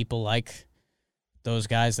 People like those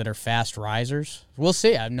guys that are fast risers. We'll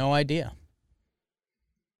see. I have no idea.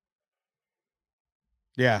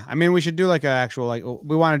 Yeah. I mean, we should do like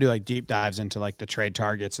we want to do like deep dives into like the trade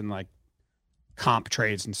targets and like comp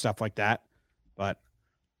trades and stuff like that. But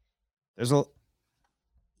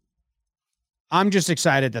I'm just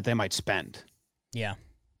excited that they might spend. Yeah.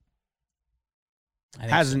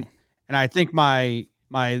 And I think my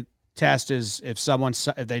test is if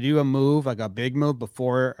they do a move, like a big move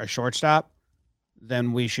before a shortstop,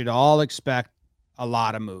 then we should all expect a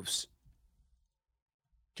lot of moves.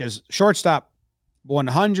 Because shortstop,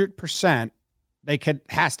 100%,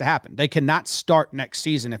 has to happen. They cannot start next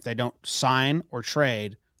season if they don't sign or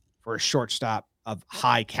trade for a shortstop of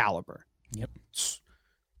high caliber. Yep.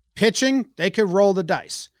 Pitching, they could roll the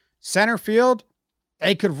dice. Center field,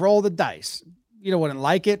 they could roll the dice. You wouldn't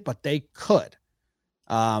like it, but they could.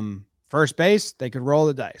 First base, they could roll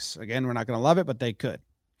the dice. Again, we're not going to love it, but they could.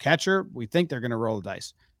 Catcher, we think they're going to roll the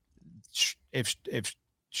dice. If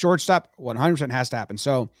shortstop, 100% has to happen.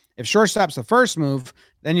 So if shortstop's the first move,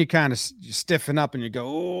 then you kind of stiffen up and you go,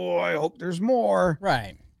 oh, I hope there's more.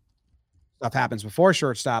 Right. Stuff happens before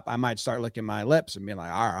shortstop, I might start licking my lips and be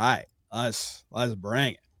like, all right, let's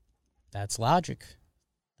bring it. That's logic.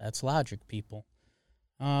 That's logic, people.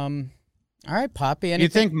 All right, Poppy. Do you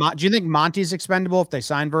think Monty's expendable if they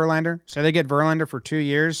sign Verlander? So they get Verlander for 2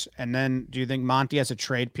 years, and then do you think Monty as a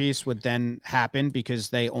trade piece would then happen because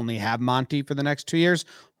they only have Monty for the next 2 years?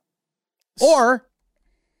 Or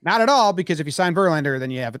not at all, because if you sign Verlander, then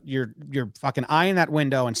you're fucking eyeing that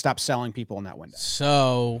window and stop selling people in that window.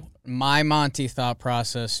 So my Monty thought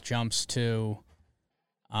process jumps to,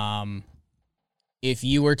 if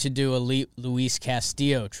you were to do a Luis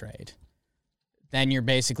Castillo trade, then you're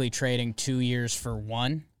basically trading 2 years for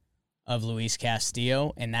one of Luis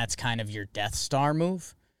Castillo, and that's kind of your Death Star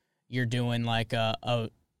move. You're doing like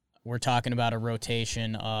we're talking about a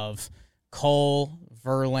rotation of Cole,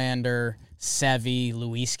 Verlander, Sevy,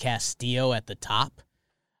 Luis Castillo at the top.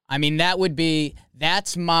 I mean,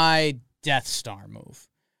 that's my Death Star move.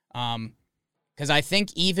 Because I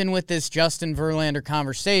think even with this Justin Verlander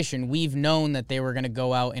conversation, we've known that they were going to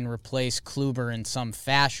go out and replace Kluber in some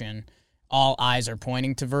fashion. All eyes are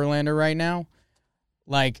pointing to Verlander right now.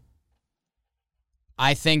 Like,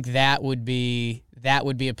 I think that would be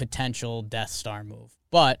a potential Death Star move.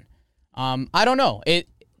 But I don't know.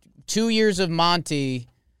 2 years of Monty,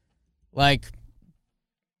 like,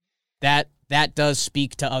 that does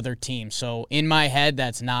speak to other teams. So in my head,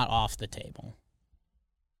 that's not off the table.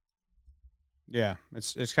 Yeah,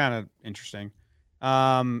 it's kind of interesting.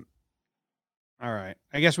 All right.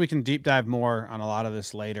 I guess we can deep dive more on a lot of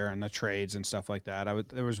this later and the trades and stuff like that.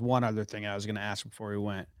 There was one other thing I was going to ask before we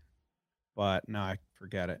went, but no, I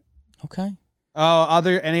forget it. Okay. Oh,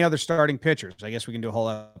 any other starting pitchers? I guess we can do a whole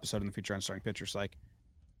episode in the future on starting pitchers. Like,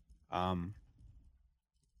 I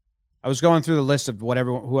was going through the list of who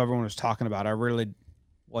everyone was talking about. I really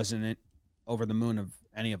wasn't over the moon of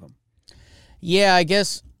any of them. Yeah, I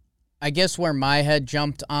guess where my head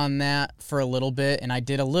jumped on that for a little bit, and I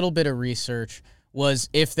did a little bit of research, was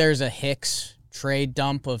if there's a Hicks trade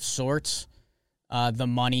dump of sorts, the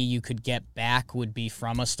money you could get back would be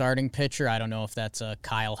from a starting pitcher. I don't know if that's a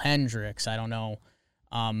Kyle Hendricks. I don't know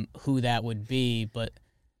who that would be, but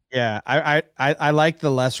yeah, I like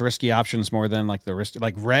the less risky options more than like the risky.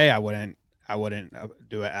 Like Ray, I wouldn't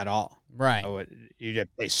do it at all. Right. You just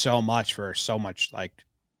pay so much for so much like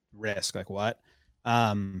risk. Like what?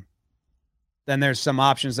 Then there's some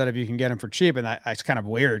options that if you can get them for cheap, and it's kind of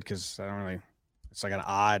weird because it's like an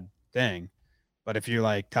odd thing. But if you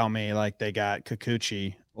like tell me like they got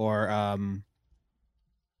Kikuchi or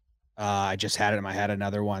I just had it in my head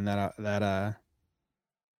another one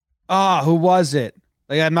who was it?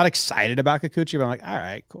 Like I'm not excited about Kikuchi, but I'm like, all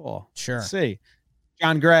right, cool. Sure. Let's see.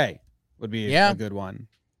 John Gray would be a good one.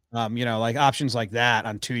 Like options like that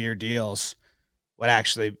on 2-year deals would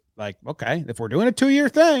actually like, okay, if we're doing a 2-year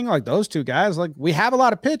thing, like those two guys, like we have a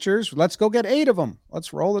lot of pitchers. Let's go get 8 of them.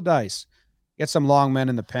 Let's roll the dice. Get some long men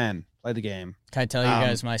in the pen. Play the game. Can I tell you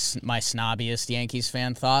guys my snobbiest Yankees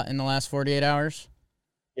fan thought in the last 48 hours?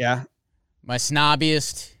 Yeah. My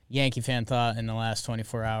snobbiest Yankee fan thought in the last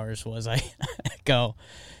 24 hours was I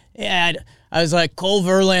was like, Cole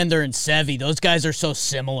Verlander and Sevy, those guys are so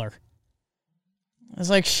similar. I was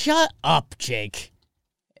like, shut up, Jake.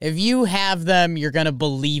 If you have them, you're going to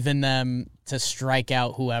believe in them to strike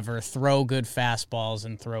out whoever, throw good fastballs,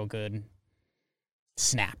 and throw good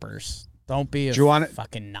snappers. Don't be a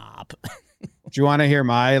fucking knob. Do you want to hear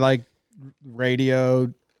my, like,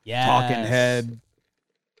 radio talking head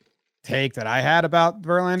take that I had about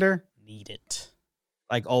Verlander? Need it.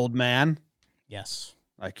 Like, old man? Yes.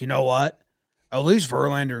 Like, you know what? At least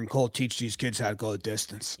Verlander and Cole teach these kids how to go a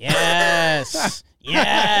distance. Yes.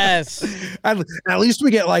 Yes. At least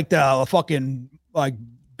we get like the fucking like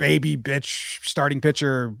baby bitch starting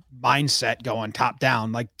pitcher mindset going top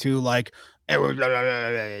down, like to like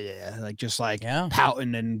just like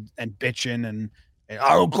pouting and bitching and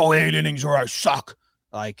I don't go 8 innings or I suck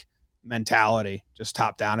like mentality, just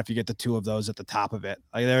top down. If you get the 2 of those at the top of it,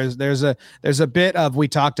 like there's a bit of, we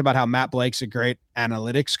talked about how Matt Blake's a great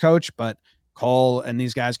analytics coach, but Cole and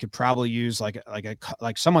these guys could probably use like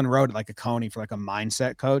someone wrote like a Coney for like a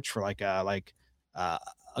mindset coach for like a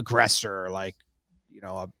aggressor, like,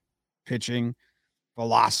 a pitching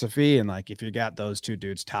philosophy. And like, if you got those 2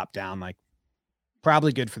 dudes top down, like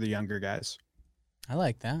probably good for the younger guys. I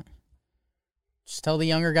like that. Just tell the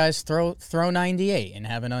younger guys throw 98 and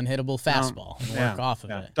have an unhittable fastball and work off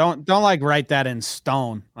of it. Don't like write that in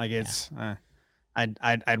stone. Like it's,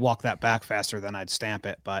 I'd walk that back faster than I'd stamp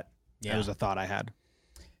it, but it was a thought I had.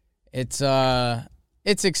 It's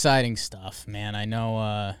exciting stuff, man. I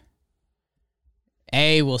know,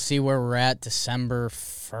 we'll see where we're at December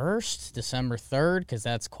 1st, December 3rd, because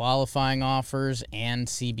that's qualifying offers and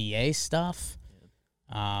CBA stuff.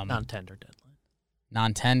 Non-tender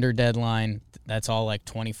deadline. That's all like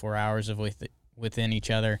 24 hours of within each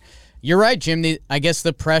other. You're right, Jim. I guess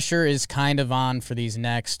the pressure is kind of on for these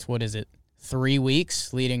next, 3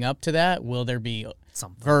 weeks leading up to that. Will there be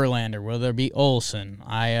something? Verlander? Will there be Olsen?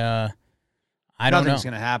 I don't know. Nothing's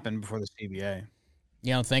going to happen before the CBA.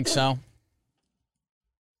 You don't think so?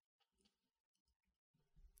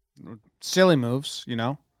 Silly moves,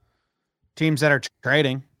 teams that are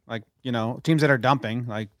trading, like, teams that are dumping,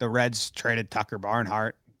 like the Reds traded Tucker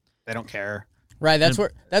Barnhart. They don't care. Right. That's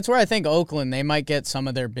where I think Oakland, they might get some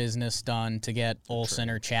of their business done to get Olsen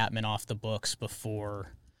or Chapman off the books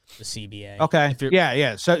before the CBA. Okay.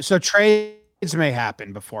 Yeah. So trades may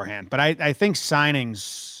happen beforehand, but I think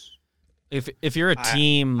signings If you're a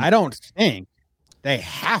team, I don't think they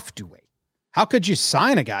have to wait. How could you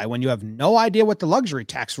sign a guy when you have no idea what the luxury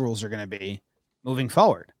tax rules are going to be moving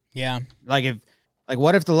forward? Yeah.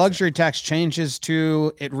 What if the luxury tax changes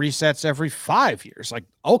to it resets every 5 years? Like,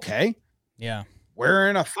 okay. Yeah. We're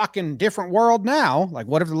in a fucking different world now. Like,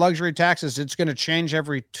 what if the luxury tax it's going to change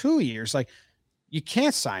every 2 years? Like, you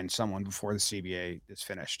can't sign someone before the CBA is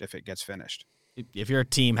finished if it gets finished. If you're a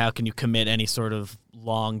team, how can you commit any sort of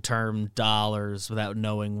long-term dollars without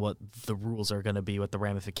knowing what the rules are going to be, what the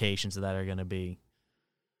ramifications of that are going to be?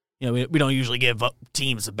 You know, we don't usually give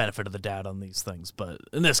teams the benefit of the doubt on these things, but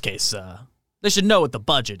in this case, they should know what the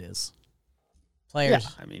budget is. Players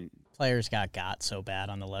got so bad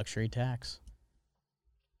on the luxury tax.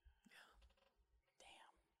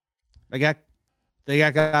 Damn. They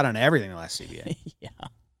got on everything in the last CBA. Yeah.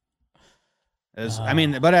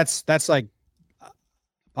 But that's like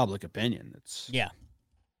public opinion.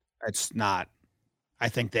 It's not. I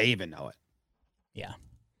think they even know it. Yeah.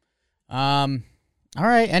 All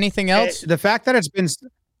right. Anything else? The fact that it's been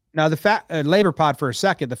labor pod for a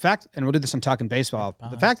second. The fact, and we'll do this on Talking Baseball.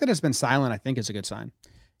 The fact that it's been silent, I think, is a good sign.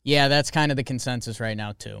 Yeah, that's kind of the consensus right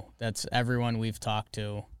now too. That's everyone we've talked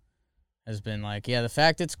to has been like, yeah, the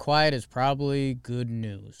fact it's quiet is probably good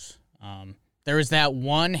news. There was that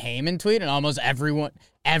one Heyman tweet, and almost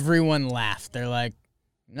everyone laughed. They're like,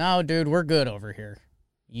 no, dude, we're good over here.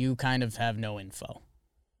 You kind of have no info.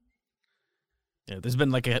 Yeah, there's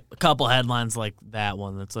been like a couple headlines like that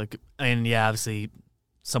one that's like, obviously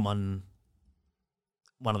one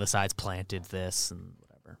of the sides planted this and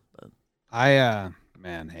whatever. But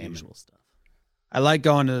Heyman. Usual stuff. I like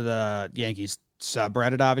going to the Yankees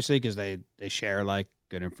subreddit, obviously, because they share like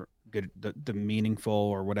the meaningful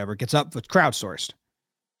or whatever gets up with crowdsourced.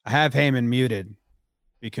 I have Heyman muted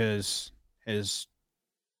because his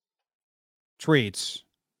tweets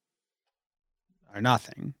are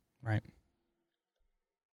nothing. Right.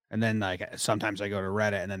 And then like sometimes I go to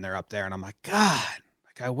Reddit and then they're up there and I'm like, God,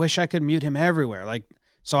 like I wish I could mute him everywhere. Like,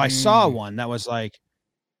 so I saw one that was like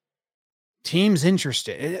teams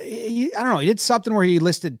interested. I don't know. He did something where he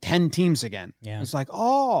listed 10 teams again. Yeah. It's like,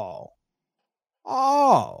 oh,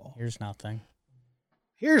 here's nothing.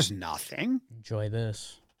 Enjoy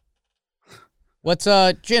this. What's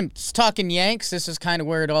Jim? It's Talking Yanks. This is kind of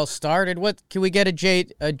where it all started. What can we get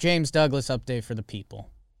a James Douglas update for the people?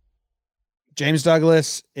 James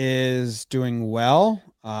Douglas is doing well.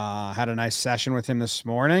 Had a nice session with him this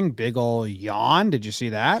morning. Big ol' yawn. Did you see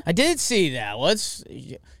that? I did see that.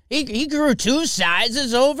 He grew 2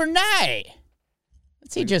 sizes overnight.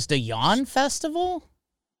 Is he just a yawn festival?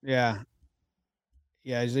 Yeah.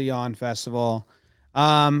 Yeah, he's a yawn festival.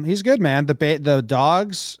 He's good, man. The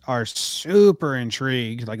dogs are super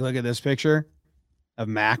intrigued. Like, look at this picture of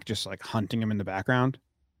Mac just like hunting him in the background.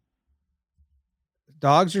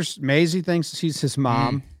 Dogs are. Maisie thinks he's his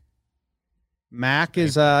mom. Mac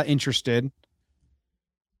is interested.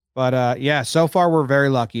 But yeah, so far we're very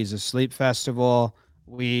lucky. It's a sleep festival.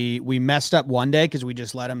 We messed up one day because we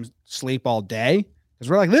just let him sleep all day because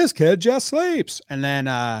we're like, this kid just sleeps. And then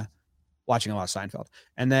watching a lot of Seinfeld.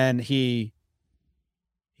 And then he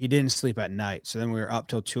didn't sleep at night. So then we were up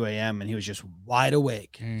till 2 a.m. and he was just wide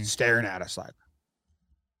awake, staring at us like,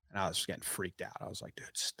 and I was getting freaked out. I was like, dude,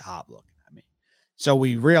 stop looking at me. So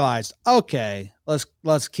we realized, okay,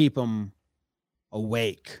 let's keep him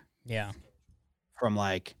awake. Yeah. From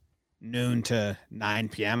like noon to 9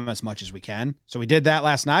 p.m. as much as we can. So we did that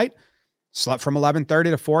last night. Slept from 11:30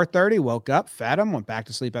 to 4:30. Woke up, fed him, went back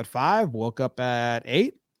to sleep at 5. Woke up at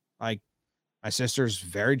 8. Like, my sister's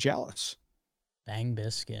very jealous. Bang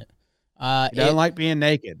biscuit. He doesn't like being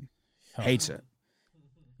naked. Hates it.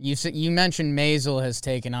 You mentioned Maisel has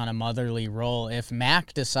taken on a motherly role. If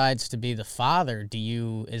Mac decides to be the father,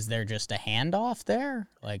 is there just a handoff there?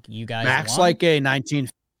 Like, you guys Mac's like a 1950s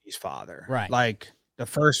father. Right. Like, the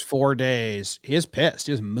first 4 days, he is pissed.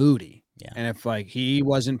 He was moody. Yeah. And if like he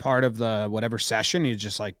wasn't part of the whatever session, he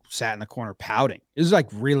just like sat in the corner pouting. He was like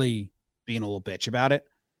really being a little bitch about it.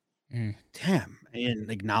 Damn.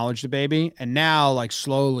 And acknowledge the baby. And now like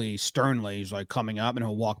slowly, sternly, he's like coming up and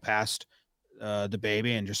he'll walk past the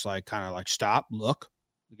baby and just like kind of like stop, look,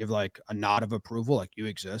 give like a nod of approval, like you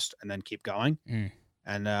exist, and then keep going.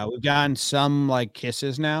 And we've gotten some like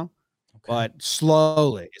kisses now. But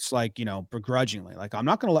slowly, it's like, begrudgingly. Like, I'm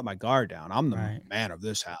not going to let my guard down. I'm the man of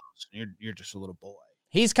this house. You're just a little boy.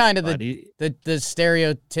 He's kind of the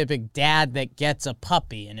stereotypic dad that gets a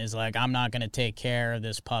puppy and is like, I'm not going to take care of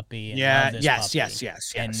this puppy. And love this puppy.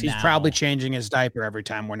 Yes. And he's probably changing his diaper every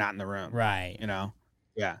time we're not in the room. Right.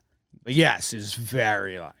 Yeah. But yes, is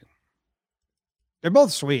very like, They're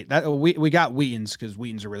both sweet. That we got Wheatons because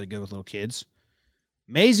Wheatons are really good with little kids.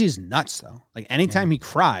 Maisie's nuts though. Like anytime he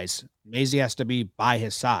cries, Maisie has to be by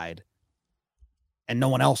his side, and no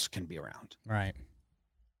one else can be around. Right.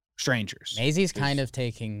 Strangers. Maisie's kind of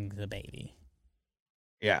taking the baby.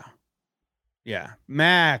 Yeah. Yeah.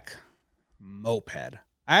 Mac, moped.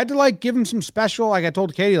 I had to like give him some special. Like I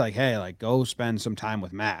told Katie, like, hey, like go spend some time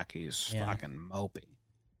with Mac. He's fucking mopey.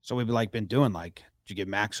 So we've like been doing like, did you give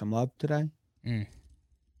Mac some love today?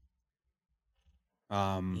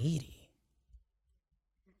 Needy.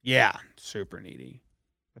 Yeah, super needy,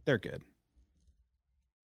 but they're good.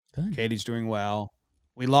 Good. Katie's doing well.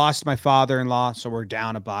 We lost my father-in-law, so we're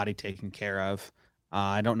down a body taken care of.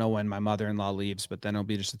 I don't know when my mother-in-law leaves, but then it'll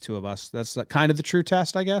be just the two of us. That's kind of the true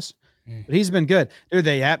test, I guess. But he's been good. Dude,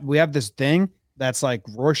 we have this thing that's like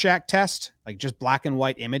Rorschach test, like just black and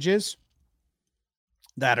white images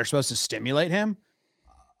that are supposed to stimulate him.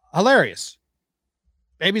 Hilarious.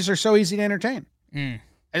 Babies are so easy to entertain. I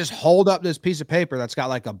just hold up this piece of paper that's got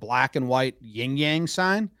like a black and white yin yang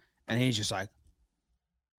sign, and he's just like,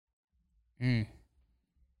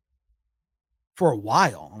 for a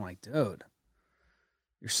while. I'm like, dude,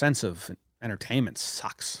 your sense of entertainment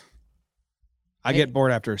sucks. I get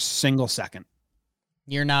bored after a single second.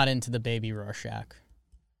 You're not into the baby Rorschach.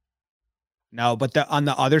 No, but on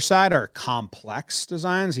the other side are complex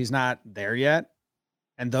designs. He's not there yet.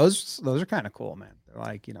 And those are kind of cool, man. They're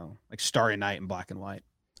like, like Starry Night in black and white.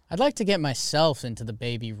 I'd like to get myself into the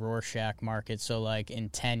baby Rorschach market. So like in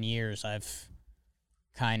 10 years, I've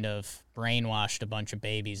kind of brainwashed a bunch of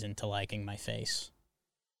babies into liking my face.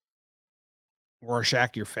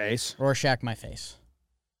 Rorschach your face? Rorschach my face.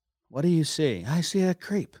 What do you see? I see a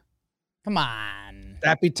creep. Come on.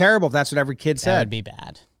 That'd be terrible if that's what every kid said. That would be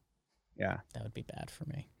bad. Yeah. That would be bad for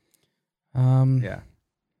me. Yeah.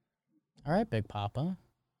 All right, Big Papa.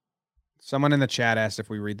 Someone in the chat asked if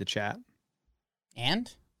we read the chat.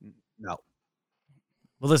 And? No.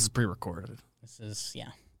 Well, this is pre-recorded. This is,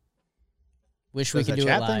 Wish Does we could the do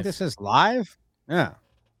it chat live. think this is live? Yeah.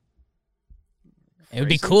 It would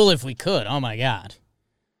be cool if we could. Oh, my God.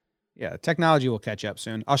 Yeah, technology will catch up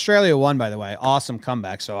soon. Australia won, by the way. Awesome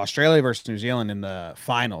comeback. So Australia versus New Zealand in the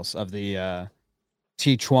finals of the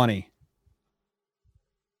T20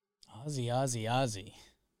 Aussie.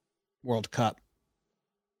 World Cup.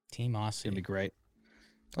 Team Aussie. It's going to be great.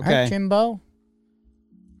 All Okay. right, Jimbo.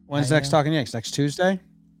 When's next Talking Yanks? Next Tuesday?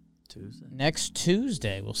 Next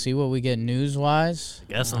Tuesday. We'll see what we get news-wise.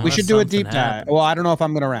 I guess We should do a deep dive. happens. Well, I don't know if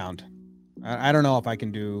I'm going to round. I don't know if I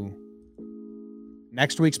can do.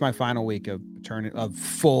 Next week's my final week of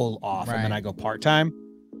full off, and then Right. I go part-time.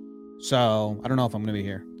 So I don't know if I'm going to be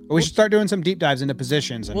here. But we should start doing some deep dives into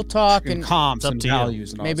positions and We'll talk and and comps It's up and to you.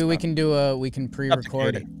 values. And all maybe that we stuff. can do we can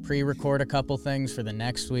Katie. pre-record a couple things for the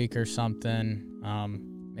next week or something.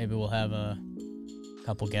 Maybe we'll have a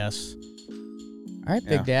couple guests. All right,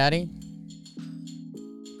 Big Daddy.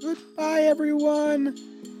 Goodbye, everyone.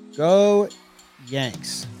 Go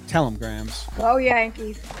Yanks. Tell them, Grams. Go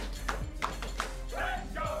Yankees.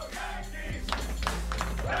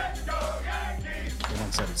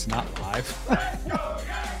 Someone said it's not live.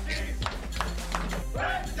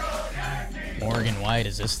 Morgan White,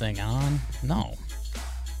 is this thing on? No.